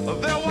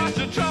they'll wash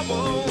your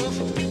troubles,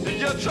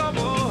 your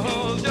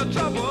troubles, your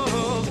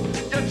troubles,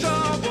 your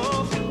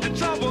troubles, your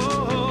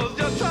troubles,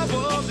 your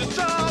troubles, your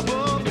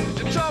troubles,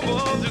 your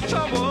troubles, your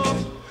troubles,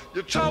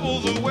 your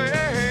troubles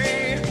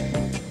away.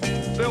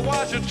 They'll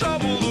wash your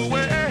troubles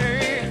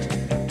away.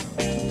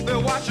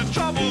 They'll wash your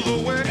troubles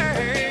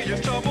away. Your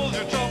troubles,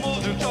 your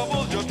troubles, your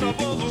troubles, your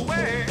troubles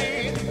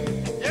away.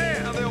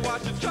 Yeah, they'll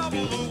wash your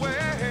troubles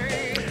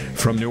away.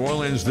 From New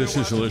Orleans, this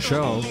is Le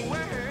Show.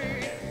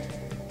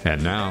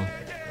 And now,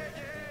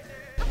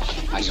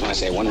 I just want to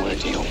say one word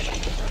to you.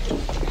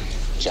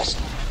 Just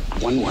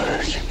one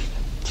word.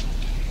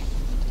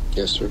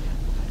 Yes, sir.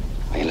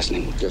 Are you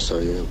listening? Yes, I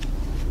am.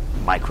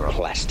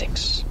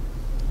 Microplastics.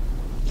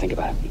 Think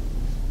about it.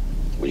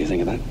 Will you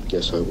think about it?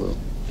 Yes, I will.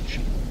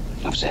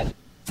 Enough said.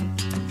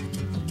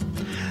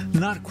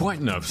 not quite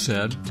enough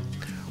said.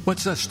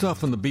 What's that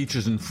stuff on the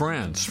beaches in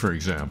France, for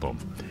example?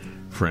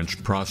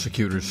 French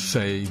prosecutors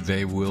say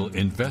they will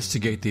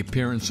investigate the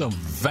appearance of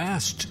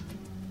vast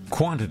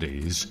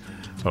quantities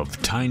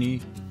of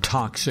tiny,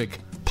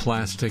 toxic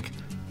plastic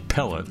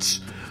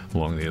pellets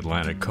along the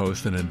Atlantic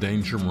coast and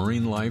endanger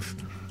marine life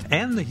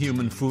and the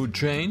human food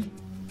chain.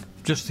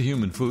 Just the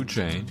human food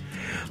chain.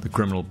 The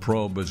criminal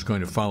probe is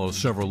going to follow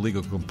several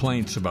legal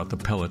complaints about the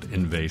pellet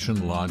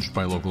invasion lodged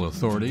by local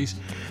authorities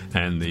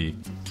and the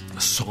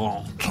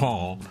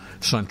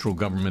central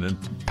government in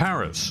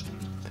Paris.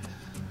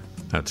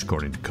 That's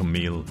according to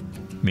Camille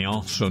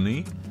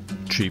Miansoni,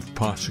 chief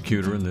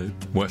prosecutor in the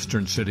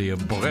western city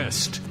of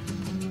Brest.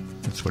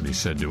 That's what he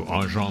said to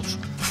Agence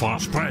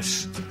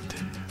France-Presse.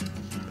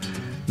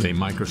 The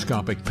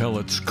microscopic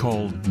pellets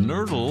called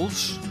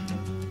nurdles,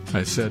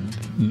 I said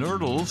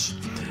nurdles,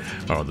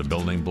 are the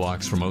building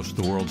blocks for most of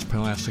the world's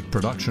plastic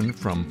production,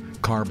 from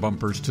car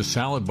bumpers to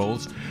salad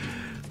bowls.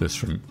 This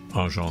from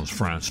Agence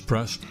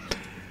France-Presse.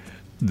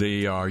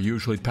 They are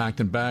usually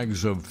packed in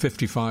bags of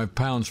 55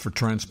 pounds for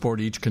transport,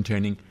 each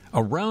containing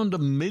around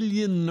 1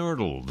 million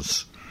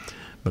nurdles.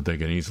 But they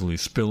can easily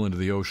spill into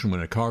the ocean when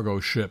a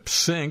cargo ship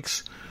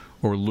sinks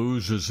or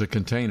loses a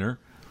container.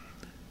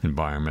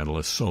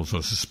 Environmentalists also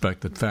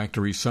suspect that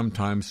factories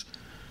sometimes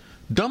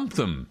dump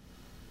them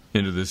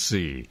into the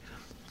sea.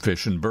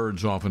 Fish and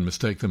birds often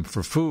mistake them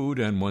for food,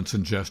 and once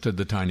ingested,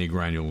 the tiny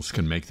granules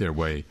can make their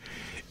way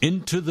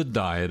into the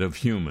diet of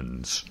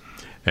humans.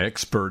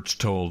 Experts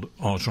told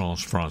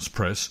Agence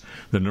France-Presse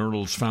the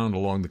nurdles found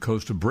along the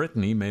coast of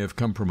Brittany may have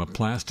come from a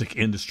plastic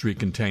industry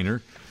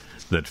container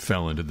that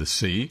fell into the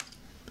sea.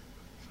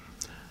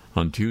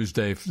 On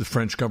Tuesday, the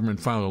French government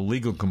filed a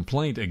legal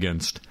complaint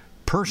against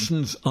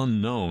Persons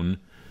Unknown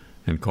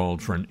and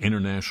called for an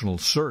international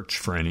search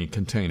for any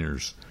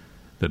containers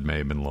that may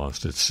have been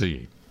lost at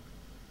sea.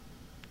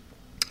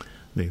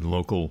 The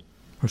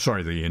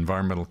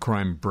environmental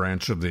crime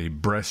branch of the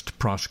Brest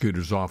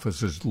prosecutor's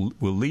office is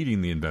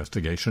leading the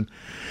investigation.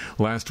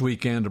 Last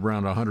weekend,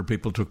 around 100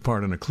 people took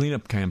part in a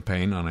cleanup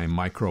campaign on a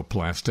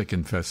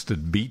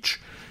microplastic-infested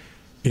beach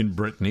in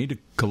Brittany to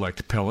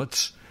collect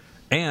pellets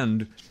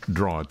and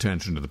draw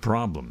attention to the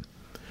problem.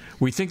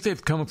 We think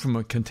they've come from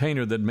a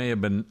container that may have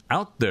been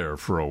out there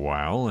for a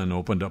while and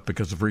opened up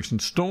because of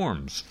recent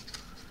storms,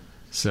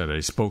 said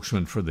a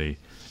spokesman for the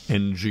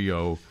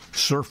NGO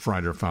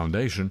Surfrider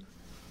Foundation.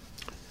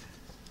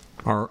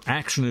 Our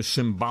action is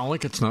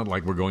symbolic. It's not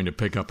like we're going to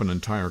pick up an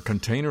entire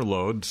container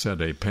load,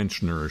 said a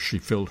pensioner as she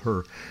filled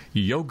her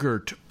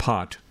yogurt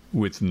pot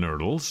with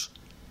nurdles.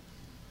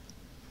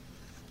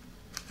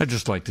 I'd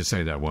just like to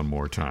say that one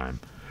more time.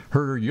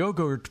 Her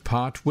yogurt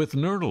pot with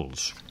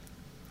nurdles.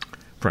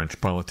 French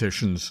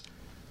politicians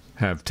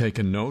have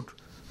taken note.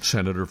 A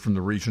senator from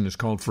the region has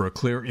called for a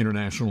clear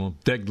international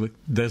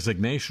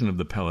designation of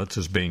the pellets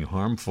as being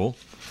harmful.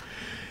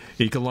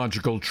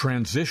 Ecological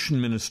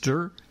Transition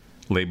Minister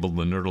labeled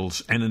the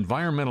nurdles an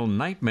environmental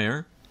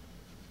nightmare,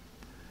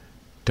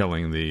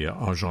 telling the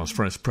Agence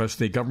France-Presse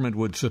the government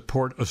would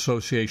support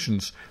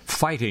associations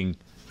fighting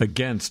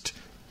against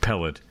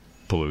pellet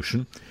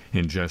pollution.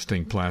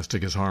 Ingesting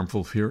plastic is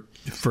harmful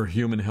for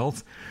human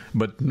health,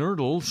 but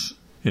nurdles,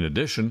 in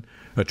addition,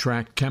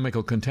 attract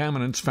chemical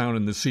contaminants found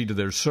in the sea to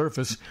their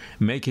surface,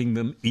 making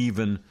them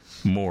even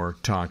more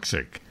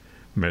toxic.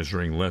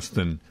 Measuring less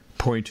than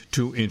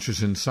 0.2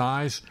 inches in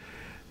size,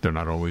 they're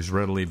not always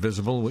readily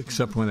visible,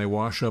 except when they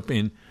wash up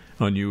in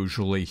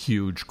unusually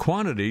huge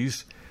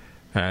quantities,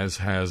 as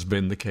has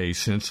been the case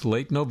since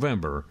late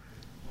November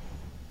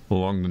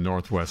along the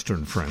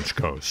northwestern French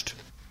coast.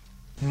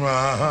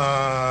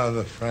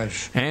 The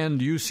French.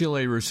 And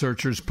UCLA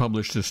researchers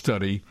published a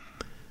study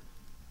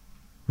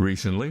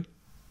recently,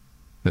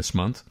 this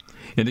month,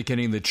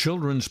 indicating that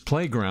children's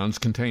playgrounds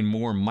contain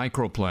more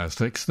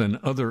microplastics than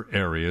other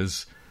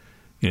areas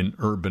in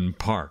urban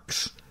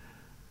parks.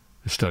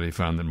 The study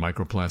found that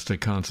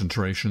microplastic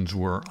concentrations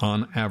were,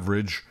 on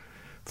average,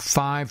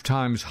 5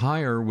 times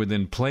higher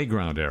within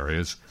playground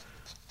areas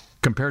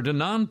compared to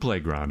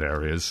non-playground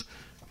areas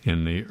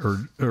in the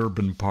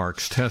urban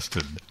parks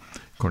tested.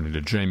 According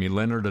to Jamie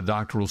Leonard, a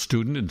doctoral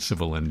student in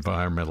civil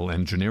environmental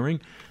engineering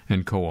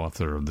and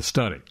co-author of the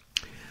study.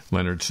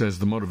 Leonard says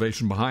the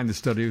motivation behind the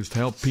study is to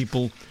help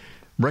people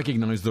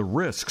recognize the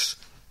risks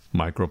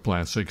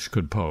microplastics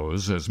could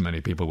pose, as many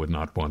people would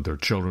not want their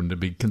children to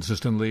be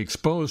consistently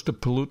exposed to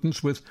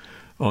pollutants with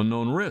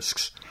unknown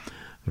risks.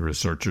 The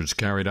researchers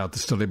carried out the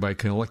study by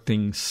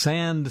collecting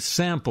sand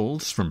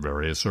samples from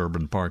various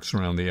urban parks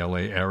around the LA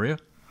area.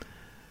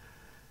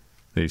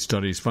 The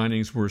study's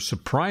findings were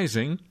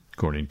surprising,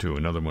 according to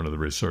another one of the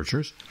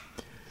researchers,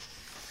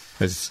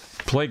 as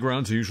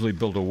playgrounds are usually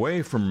built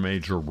away from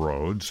major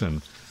roads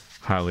and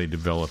highly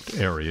developed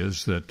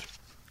areas that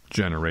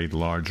generate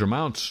large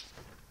amounts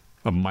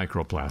of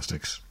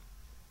microplastics.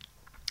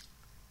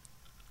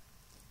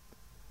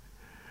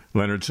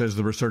 Leonard says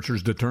the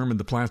researchers determined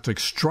the plastic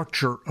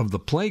structure of the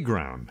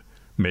playground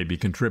may be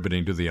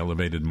contributing to the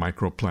elevated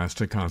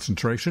microplastic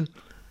concentration.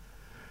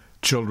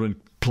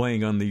 Children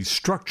playing on these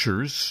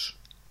structures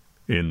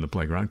in the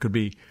playground could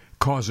be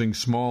causing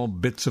small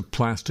bits of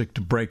plastic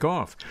to break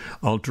off.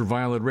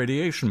 Ultraviolet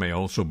radiation may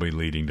also be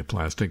leading to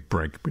plastic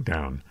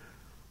breakdown,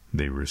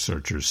 the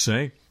researchers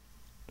say.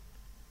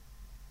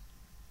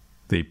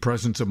 The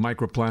presence of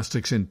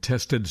microplastics in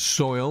tested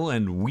soil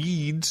and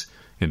weeds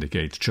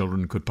indicates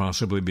children could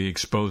possibly be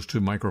exposed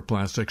to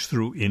microplastics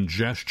through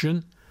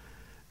ingestion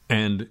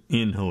and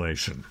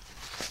inhalation.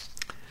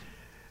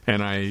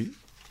 And I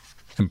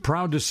am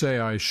proud to say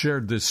I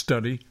shared this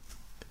study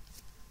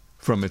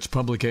from its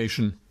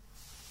publication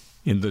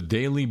in the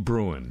Daily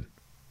Bruin,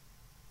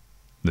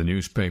 the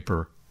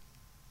newspaper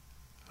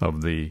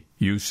of the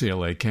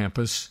UCLA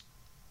campus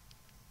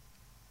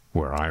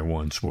where I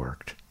once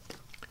worked.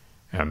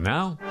 And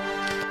now,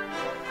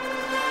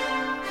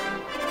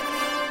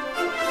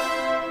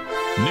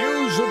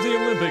 news of the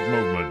Olympic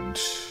movement.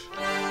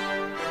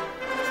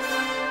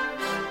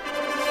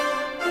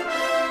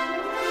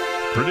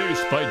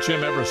 Produced by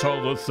Jim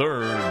Ebersol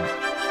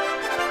III.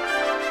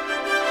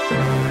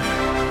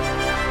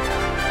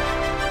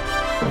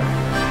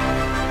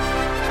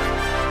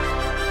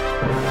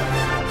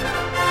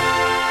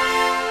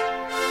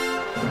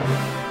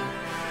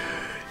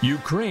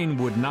 Ukraine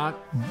would not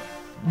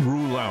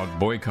rule out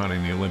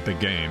boycotting the Olympic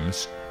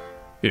Games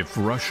if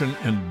Russian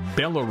and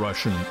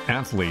Belarusian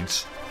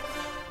athletes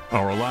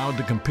are allowed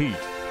to compete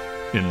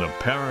in the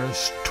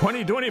Paris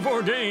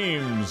 2024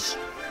 Games.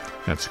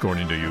 That's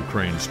according to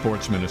Ukraine's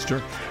sports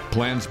minister.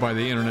 Plans by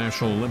the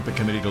International Olympic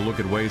Committee to look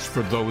at ways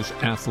for those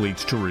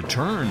athletes to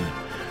return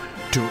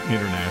to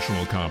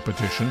international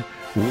competition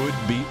would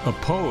be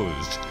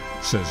opposed,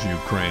 says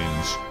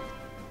Ukraine's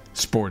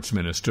sports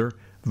minister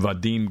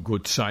Vadim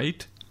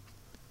Gutsait.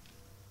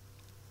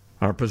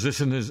 Our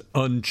position is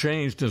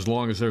unchanged as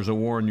long as there's a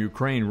war in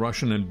Ukraine.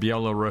 Russian and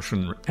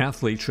Belarusian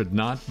athletes should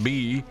not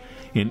be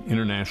in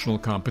international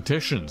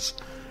competitions,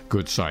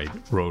 Gutsait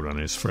wrote on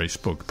his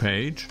Facebook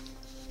page.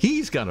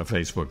 He's got a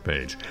Facebook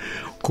page.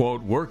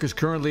 Quote, work is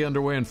currently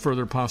underway on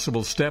further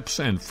possible steps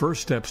and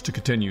first steps to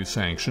continue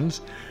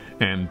sanctions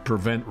and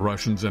prevent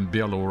Russians and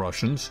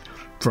Belarusians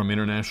from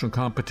international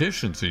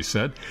competitions, he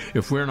said.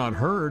 If we're not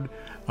heard,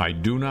 I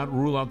do not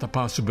rule out the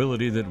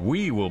possibility that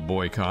we will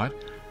boycott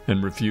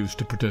and refuse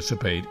to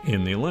participate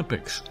in the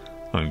Olympics,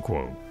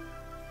 unquote.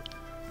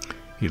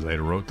 He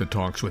later wrote that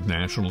talks with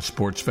national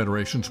sports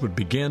federations would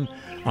begin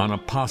on a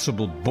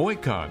possible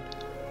boycott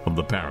of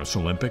the Paris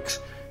Olympics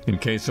in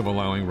case of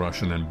allowing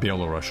Russian and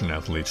Belarusian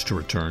athletes to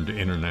return to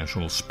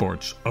international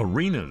sports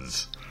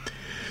arenas.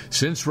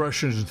 Since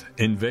Russia's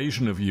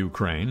invasion of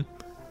Ukraine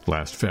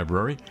last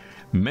February,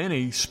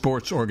 many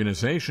sports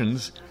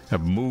organizations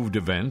have moved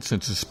events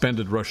and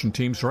suspended Russian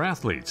teams or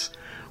athletes,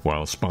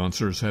 while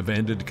sponsors have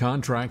ended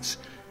contracts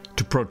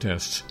to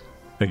protest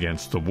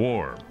against the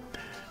war.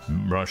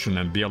 Russian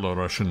and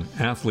Belarusian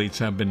athletes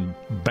have been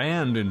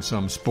banned in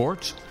some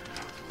sports,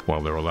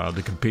 while they're allowed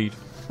to compete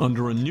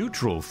under a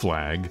neutral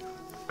flag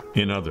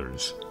in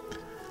others.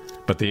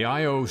 But the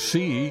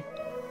IOC,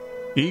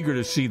 eager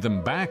to see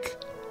them back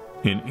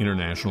in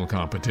international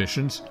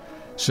competitions,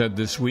 said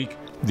this week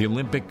the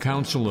Olympic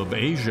Council of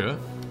Asia,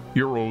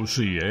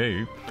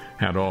 EuroCA,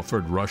 had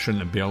offered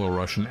Russian and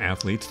Belarusian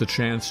athletes the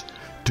chance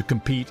to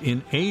compete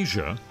in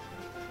Asia,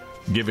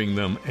 giving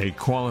them a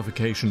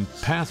qualification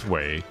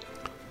pathway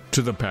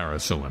to the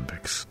Paris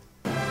Olympics.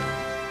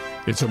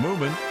 It's a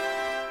movement,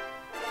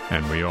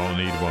 and we all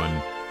need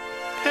one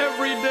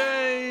every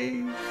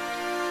day.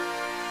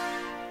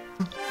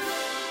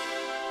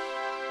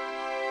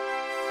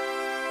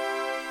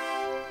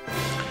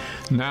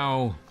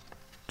 Now,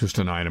 just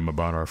an item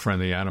about our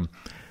friend the atom.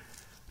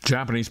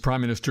 Japanese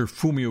Prime Minister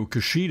Fumio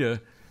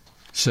Kishida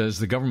says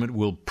the government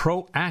will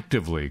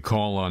proactively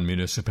call on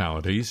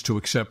municipalities to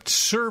accept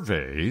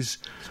surveys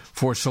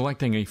for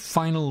selecting a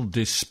final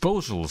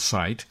disposal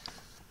site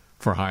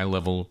for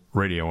high-level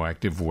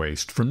radioactive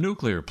waste from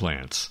nuclear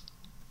plants.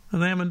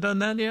 And they haven't done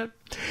that yet.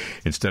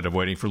 Instead of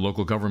waiting for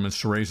local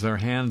governments to raise their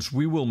hands,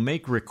 we will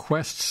make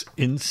requests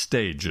in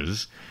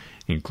stages,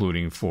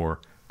 including for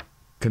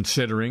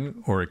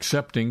considering or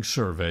accepting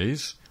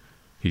surveys,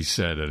 he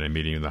said at a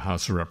meeting in the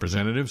House of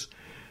Representatives.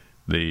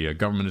 The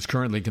government is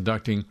currently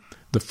conducting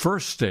the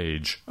first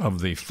stage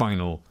of the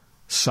final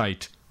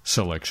site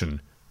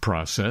selection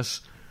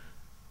process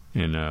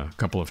in a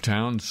couple of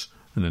towns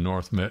in the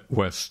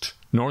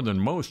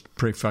northernmost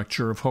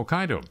prefecture of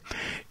Hokkaido.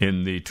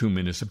 In the two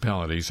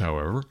municipalities,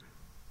 however,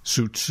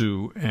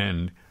 Sutsu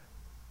and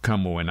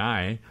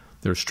Kamoenai,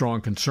 there are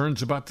strong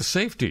concerns about the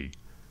safety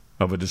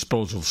of a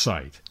disposal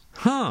site.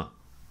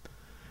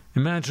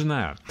 Imagine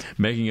that,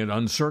 making it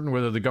uncertain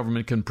whether the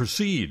government can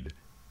proceed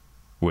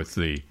with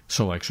the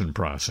selection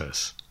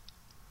process.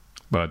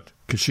 But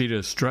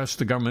Kishida stressed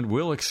the government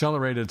will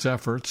accelerate its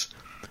efforts,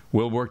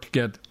 will work to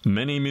get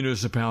many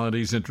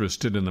municipalities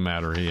interested in the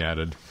matter, he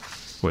added,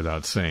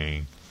 without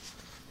saying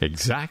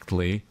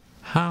exactly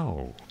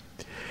how.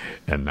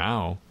 And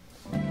now,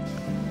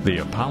 the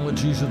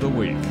apologies of the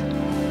week.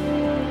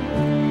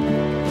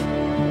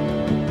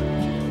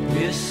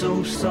 We're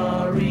so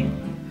sorry.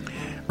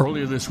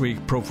 Earlier this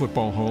week, Pro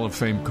Football Hall of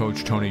Fame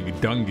coach Tony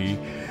Dungy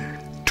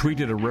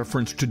tweeted a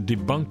reference to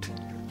debunked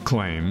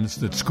claims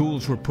that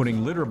schools were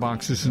putting litter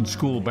boxes in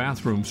school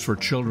bathrooms for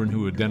children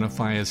who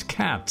identify as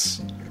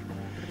cats.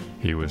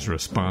 He was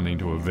responding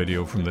to a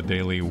video from the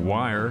Daily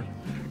Wire,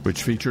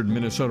 which featured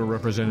Minnesota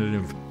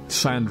Representative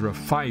Sandra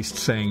Feist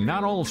saying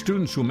not all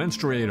students who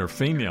menstruate are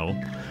female,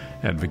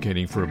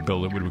 advocating for a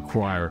bill that would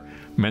require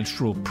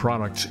menstrual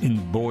products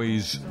in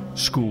boys'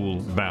 school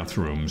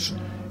bathrooms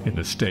in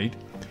the state.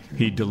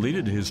 He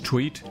deleted his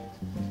tweet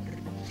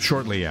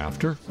shortly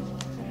after.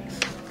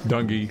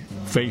 Dungy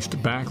faced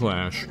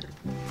backlash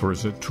for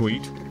his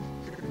tweet,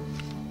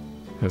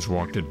 has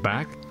walked it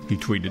back, He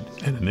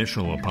tweeted an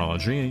initial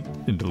apology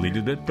and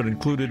deleted it, but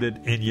included it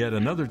in yet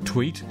another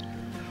tweet.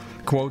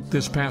 Quote,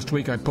 "This past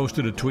week I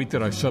posted a tweet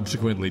that I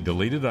subsequently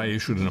deleted. I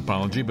issued an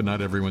apology, but not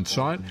everyone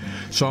saw it,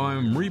 so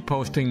I'm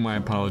reposting my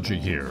apology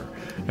here.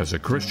 As a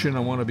Christian,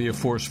 I want to be a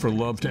force for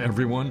love to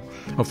everyone,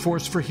 a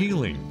force for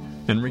healing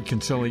and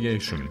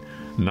reconciliation,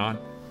 not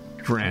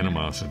for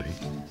animosity.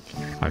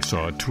 I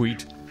saw a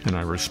tweet and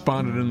I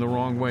responded in the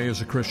wrong way. As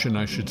a Christian,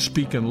 I should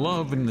speak in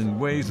love and in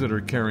ways that are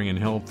caring and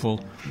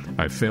helpful.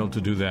 I failed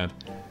to do that,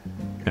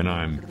 and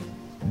I'm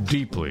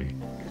deeply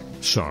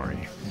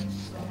sorry."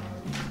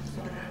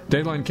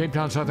 Dateline Cape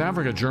Town, South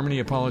Africa. Germany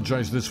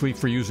apologized this week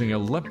for using a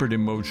leopard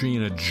emoji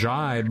in a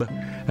jibe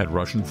at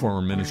Russian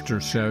Foreign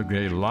Minister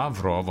Sergei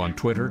Lavrov on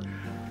Twitter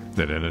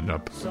that ended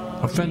up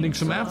offending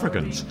some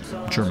Africans.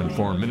 The German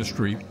Foreign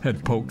Ministry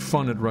had poked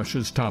fun at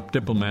Russia's top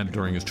diplomat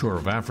during his tour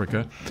of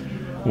Africa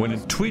when it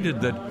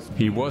tweeted that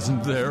he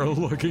wasn't there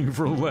looking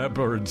for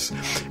leopards,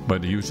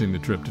 but using the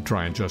trip to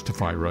try and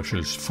justify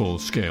Russia's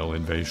full-scale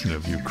invasion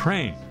of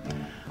Ukraine.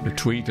 The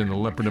tweet and the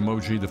leopard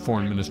emoji the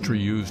Foreign Ministry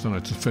used on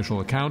its official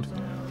account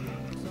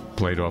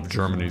played off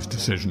Germany's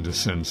decision to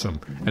send some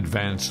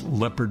advanced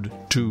Leopard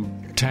 2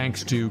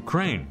 tanks to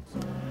Ukraine.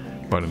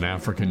 But an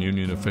African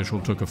Union official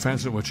took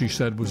offense at what she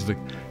said was the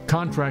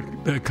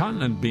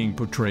continent being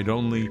portrayed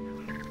only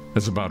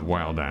as about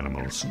wild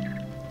animals.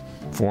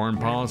 Foreign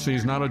policy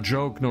is not a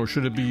joke, nor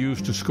should it be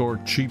used to score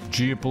cheap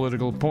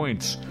geopolitical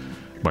points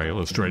by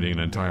illustrating an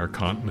entire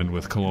continent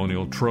with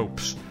colonial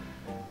tropes,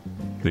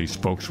 the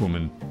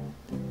spokeswoman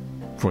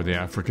for the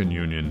African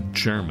Union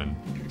chairman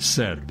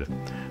said.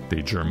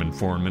 The German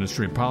Foreign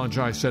Ministry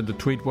apologized, said the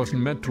tweet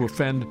wasn't meant to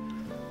offend,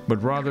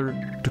 but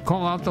rather to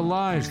call out the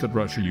lies that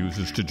Russia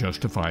uses to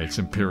justify its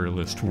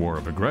imperialist war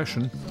of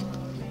aggression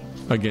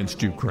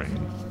against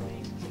Ukraine.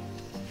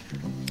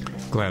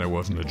 Glad it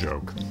wasn't a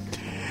joke.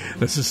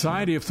 The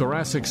Society of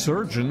Thoracic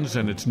Surgeons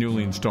and its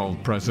newly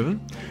installed president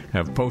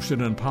have posted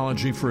an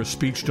apology for a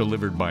speech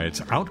delivered by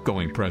its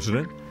outgoing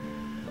president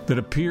that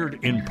appeared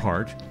in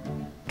part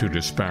to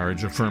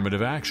disparage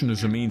affirmative action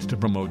as a means to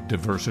promote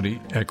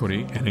diversity,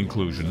 equity, and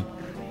inclusion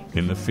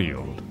in the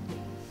field.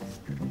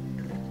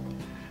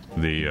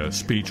 The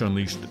speech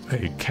unleashed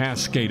a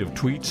cascade of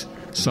tweets,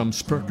 some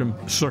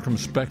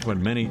circumspect, but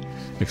many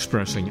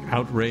expressing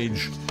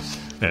outrage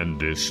and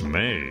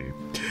dismay.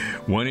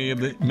 Many of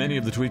the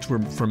tweets were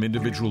from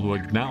individuals who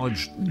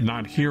acknowledged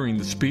not hearing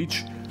the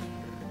speech,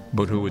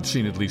 but who had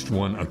seen at least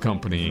one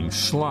accompanying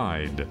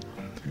slide,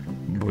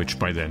 which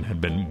by then had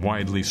been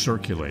widely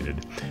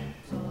circulated.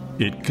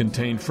 It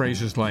contained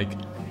phrases like,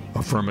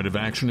 "Affirmative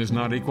action is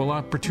not equal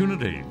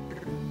opportunity."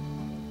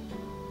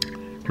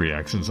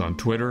 Reactions on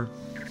Twitter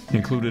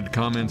included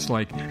comments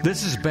like,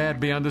 "This is bad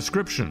beyond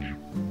description."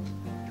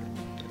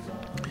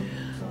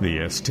 The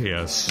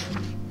STS,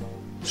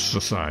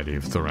 Society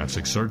of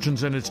Thoracic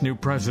Surgeons, and its new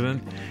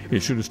president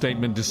issued a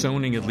statement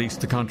disowning at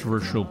least the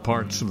controversial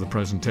parts of the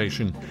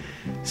presentation,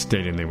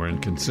 stating they were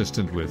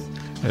inconsistent with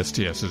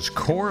STS's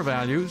core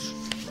values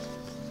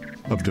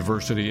of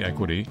diversity,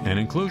 equity, and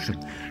inclusion.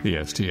 The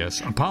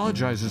STS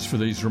apologizes for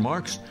these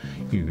remarks.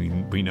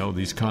 We know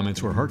these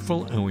comments were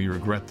hurtful, and we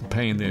regret the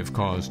pain they have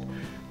caused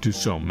to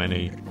so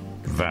many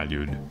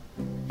valued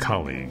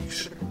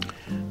colleagues.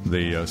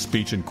 The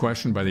speech in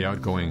question by the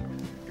outgoing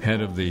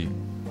head of the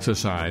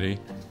society,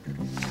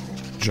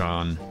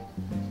 John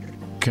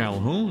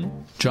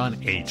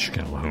H.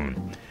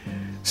 Calhoun,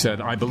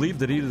 said, "I believe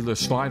that either the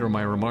slide or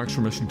my remarks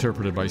were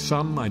misinterpreted by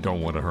some. I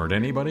don't want to hurt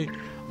anybody.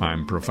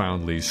 I'm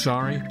profoundly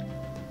sorry,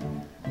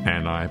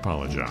 and I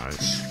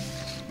apologize."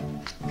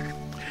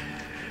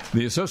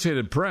 The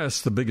Associated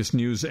Press, the biggest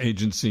news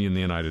agency in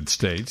the United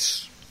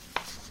States,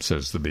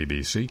 says the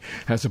BBC,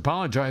 has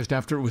apologized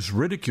after it was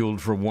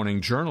ridiculed for warning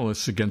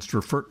journalists against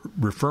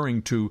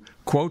referring to,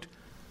 quote,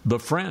 "the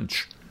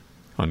French,"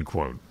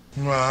 unquote.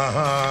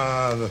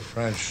 The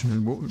French.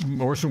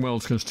 Orson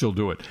Welles can still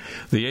do it.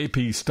 The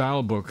AP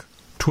Stylebook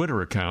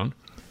Twitter account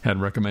had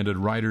recommended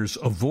writers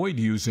avoid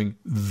using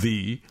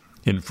 "the"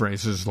 in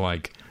phrases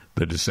like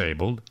the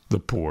disabled, the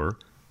poor,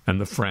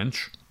 and the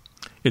French.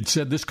 It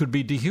said this could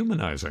be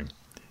dehumanizing.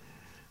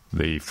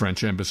 The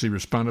French embassy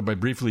responded by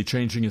briefly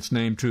changing its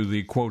name to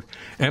the, quote,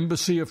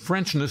 "Embassy of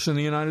Frenchness in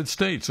the United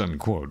States,"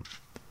 unquote.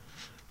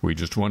 "We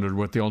just wondered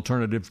what the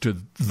alternative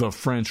to the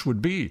French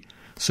would be,"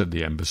 said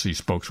the embassy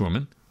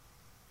spokeswoman,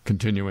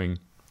 continuing,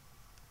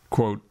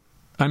 quote,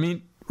 "I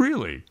mean,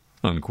 really,"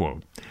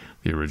 unquote.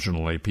 The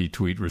original AP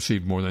tweet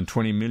received more than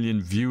 20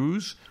 million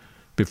views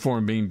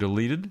before being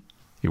deleted.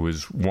 It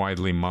was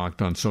widely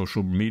mocked on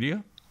social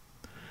media.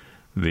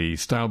 The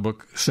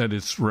Stylebook said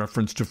its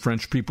reference to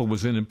French people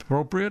was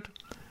inappropriate,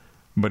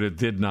 but it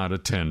did not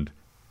intend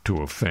to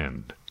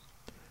offend.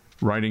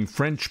 Writing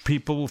French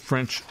people,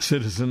 French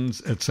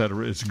citizens,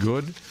 etc. is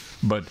good,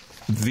 but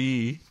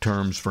 "the"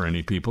 terms for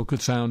any people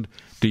could sound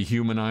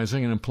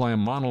dehumanizing and imply a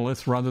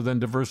monolith rather than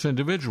diverse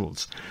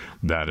individuals.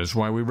 That is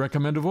why we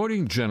recommend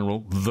avoiding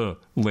general "the"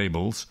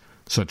 labels,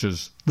 such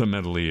as the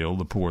mentally ill,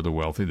 the poor, the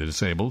wealthy, the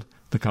disabled,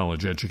 the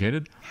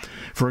college-educated.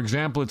 For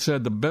example, it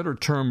said the better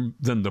term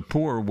than the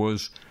poor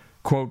was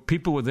quote,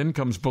 people with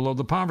incomes below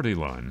the poverty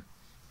line.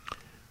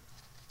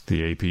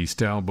 The AP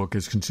Style book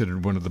is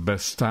considered one of the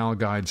best style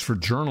guides for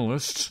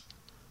journalists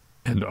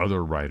and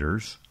other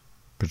writers,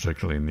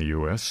 particularly in the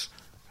U.S.,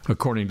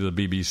 according to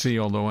the BBC,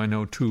 although I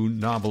know 2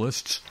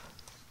 novelists,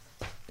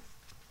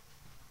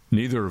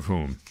 neither of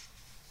whom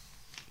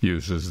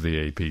uses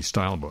the AP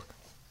Style book.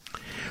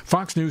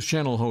 Fox News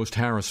Channel host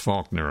Harris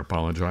Faulkner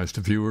apologized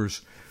to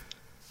viewers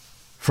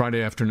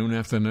Friday afternoon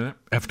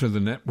after the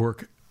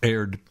network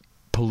aired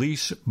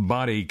police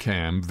body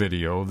cam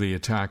video of the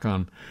attack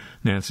on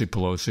Nancy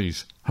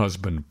Pelosi's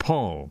husband,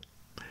 Paul.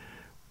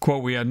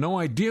 Quote, we had no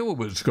idea what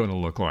it was going to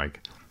look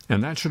like,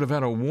 and that should have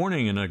had a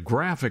warning and a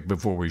graphic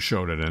before we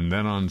showed it, and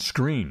then on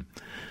screen,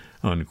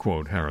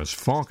 unquote, Harris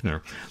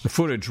Faulkner. The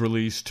footage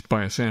released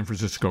by a San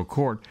Francisco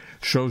court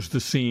shows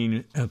the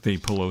scene at the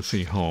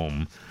Pelosi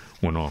home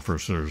when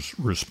officers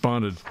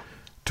responded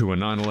to a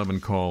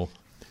 911 call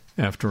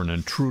after an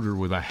intruder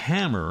with a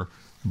hammer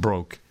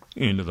broke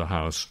into the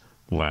house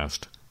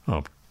last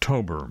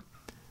October.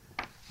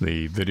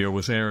 The video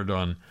was aired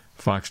on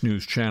Fox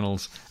News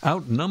Channel's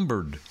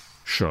Outnumbered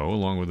show,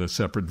 along with a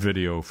separate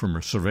video from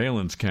a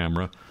surveillance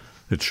camera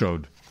that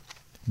showed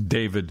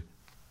David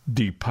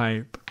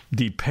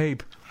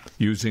DePape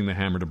using the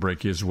hammer to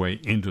break his way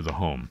into the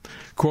home.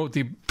 Quote,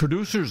 the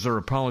producers are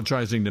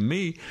apologizing to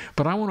me,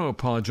 but I want to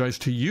apologize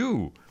to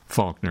you,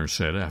 Faulkner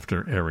said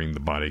after airing the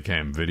body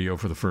cam video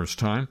for the first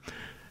time.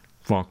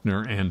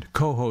 Faulkner and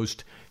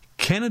co-host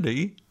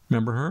Kennedy,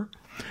 remember her,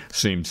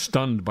 seemed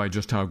stunned by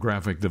just how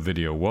graphic the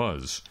video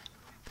was.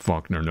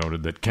 Faulkner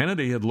noted that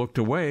Kennedy had looked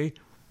away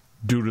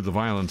due to the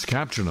violence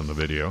captured on the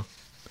video.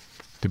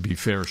 To be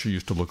fair, she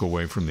used to look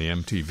away from the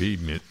MTV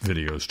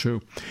videos,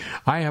 too.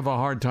 I have a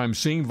hard time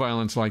seeing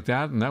violence like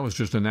that, and that was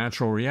just a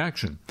natural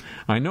reaction.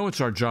 I know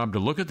it's our job to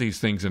look at these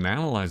things and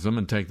analyze them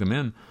and take them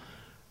in,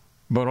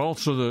 but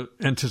also the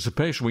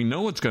anticipation. We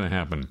know what's going to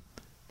happen,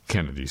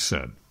 Kennedy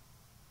said.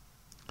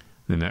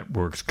 The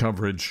network's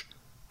coverage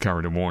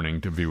carried a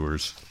warning to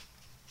viewers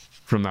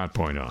from that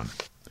point on.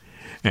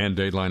 And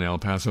Dateline El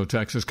Paso,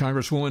 Texas,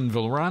 Congresswoman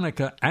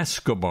Veronica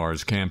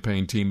Escobar's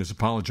campaign team is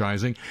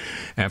apologizing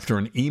after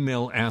an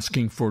email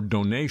asking for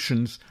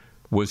donations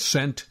was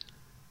sent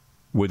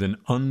with an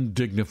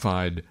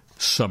undignified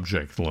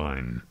subject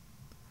line.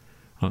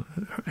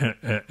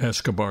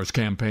 Escobar's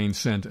campaign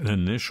sent an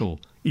initial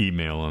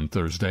email on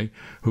Thursday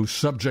whose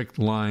subject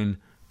line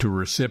to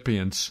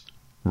recipients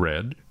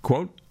read,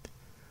 quote,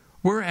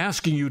 we're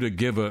asking you to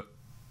give a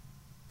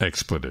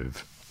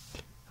expletive,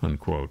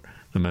 unquote.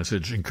 The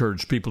message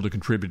encouraged people to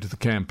contribute to the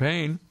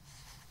campaign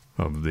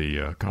of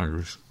the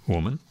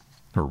Congresswoman,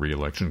 her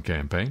re-election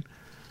campaign.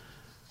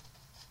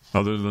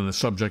 Other than the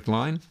subject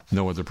line,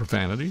 no other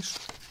profanities.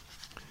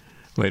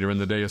 Later in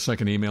the day, a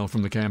second email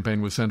from the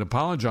campaign was sent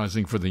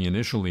apologizing for the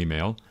initial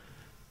email,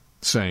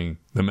 saying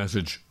the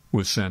message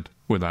was sent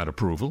without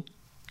approval.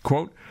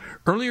 Quote,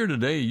 earlier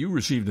today, you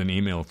received an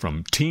email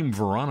from Team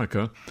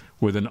Veronica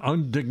with an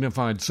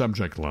undignified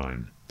subject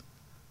line.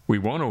 We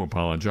want to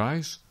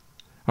apologize.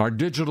 Our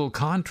digital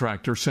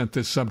contractor sent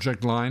this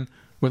subject line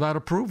without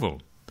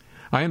approval.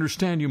 I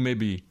understand you may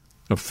be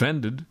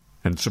offended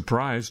and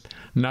surprised,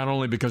 not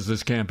only because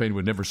this campaign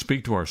would never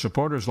speak to our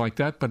supporters like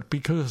that, but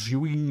because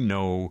we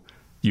know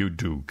you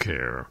do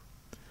care.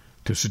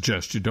 To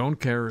suggest you don't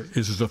care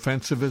is as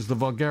offensive as the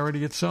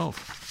vulgarity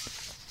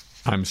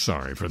itself. I'm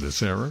sorry for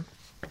this error.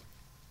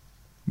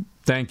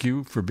 Thank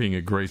you for being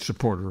a great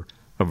supporter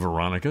of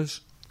Veronica's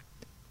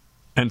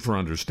and for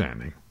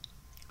understanding.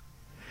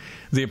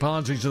 The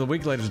apologies of the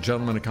week, ladies and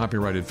gentlemen, a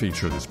copyrighted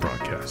feature of this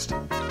broadcast.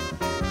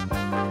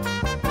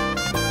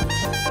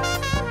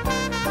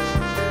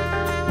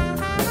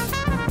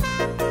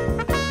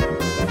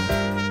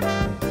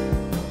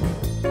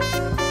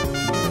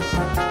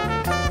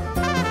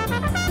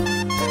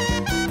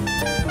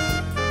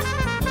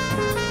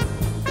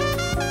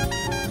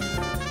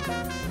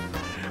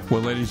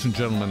 Well, ladies and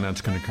gentlemen,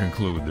 that's going to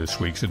conclude this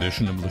week's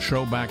edition of the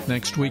show. Back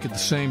next week at the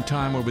same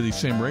time over these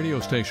same radio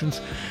stations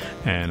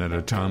and at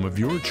a time of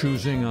your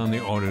choosing on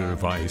the audio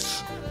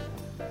device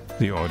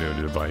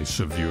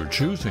of your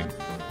choosing.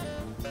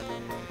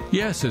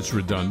 Yes, it's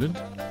redundant.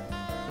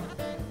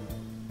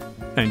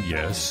 And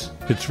yes,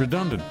 it's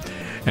redundant.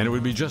 And it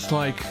would be just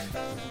like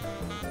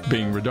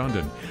being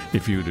redundant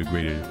if you'd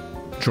agree to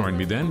join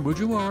me then. Would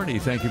you already?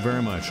 Thank you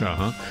very much.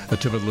 A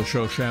tip of the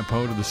show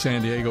chapeau to the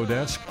San Diego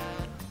desk,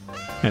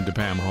 and to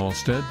Pam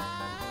Halstead,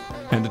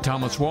 and to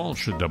Thomas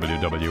Walsh at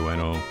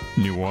WWNO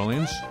New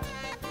Orleans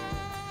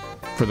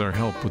for their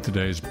help with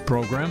today's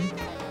program.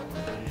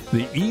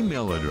 The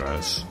email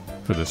address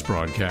for this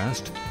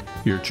broadcast,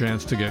 your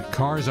chance to get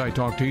Cars I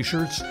Talk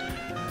t-shirts,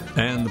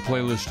 and the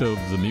playlist of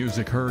the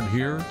music heard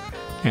here,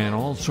 and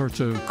all sorts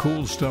of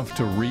cool stuff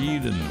to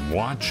read and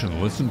watch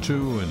and listen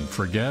to and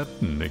forget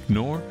and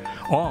ignore,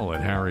 all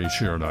at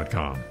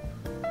harryshearer.com.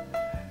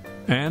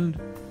 And,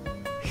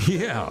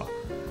 yeah,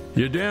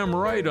 you're damn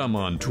right I'm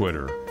on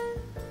Twitter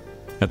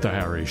at the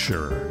Harry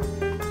Shearer.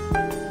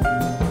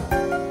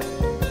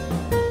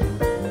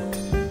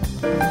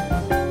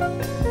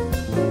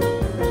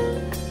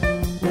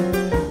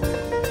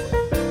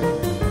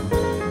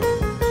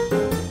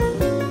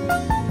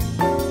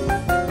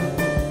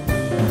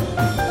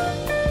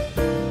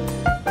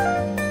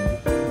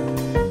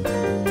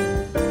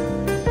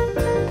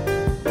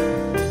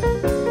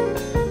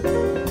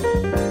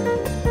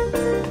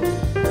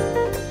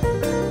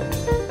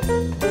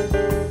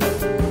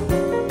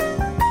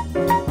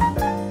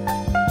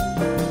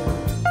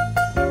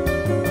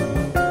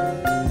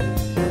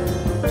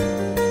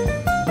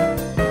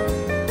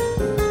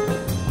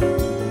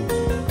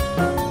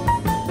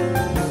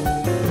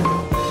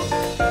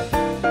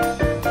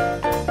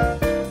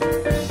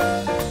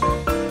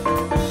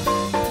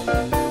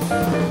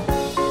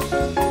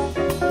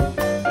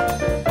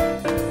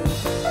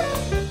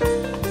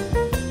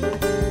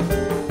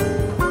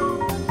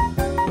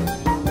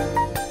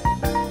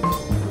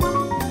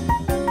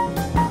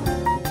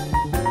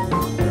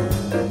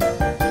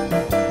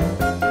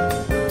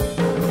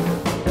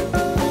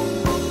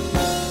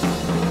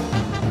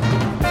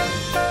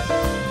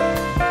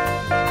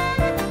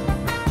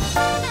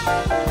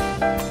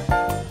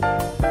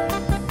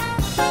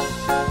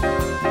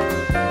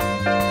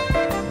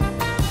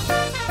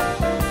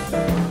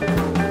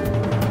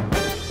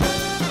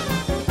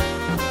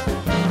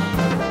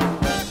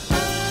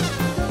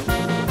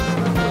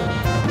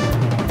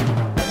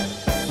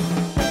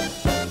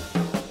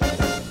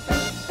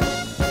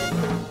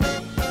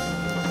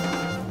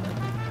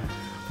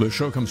 The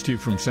show comes to you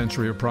from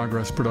Century of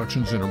Progress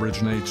Productions and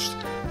originates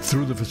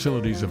through the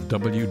facilities of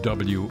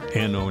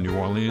WWNO New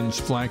Orleans,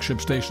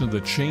 flagship station of the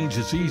Change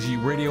Is Easy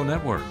radio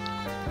network.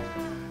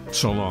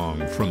 So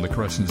long from the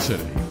Crescent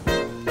City.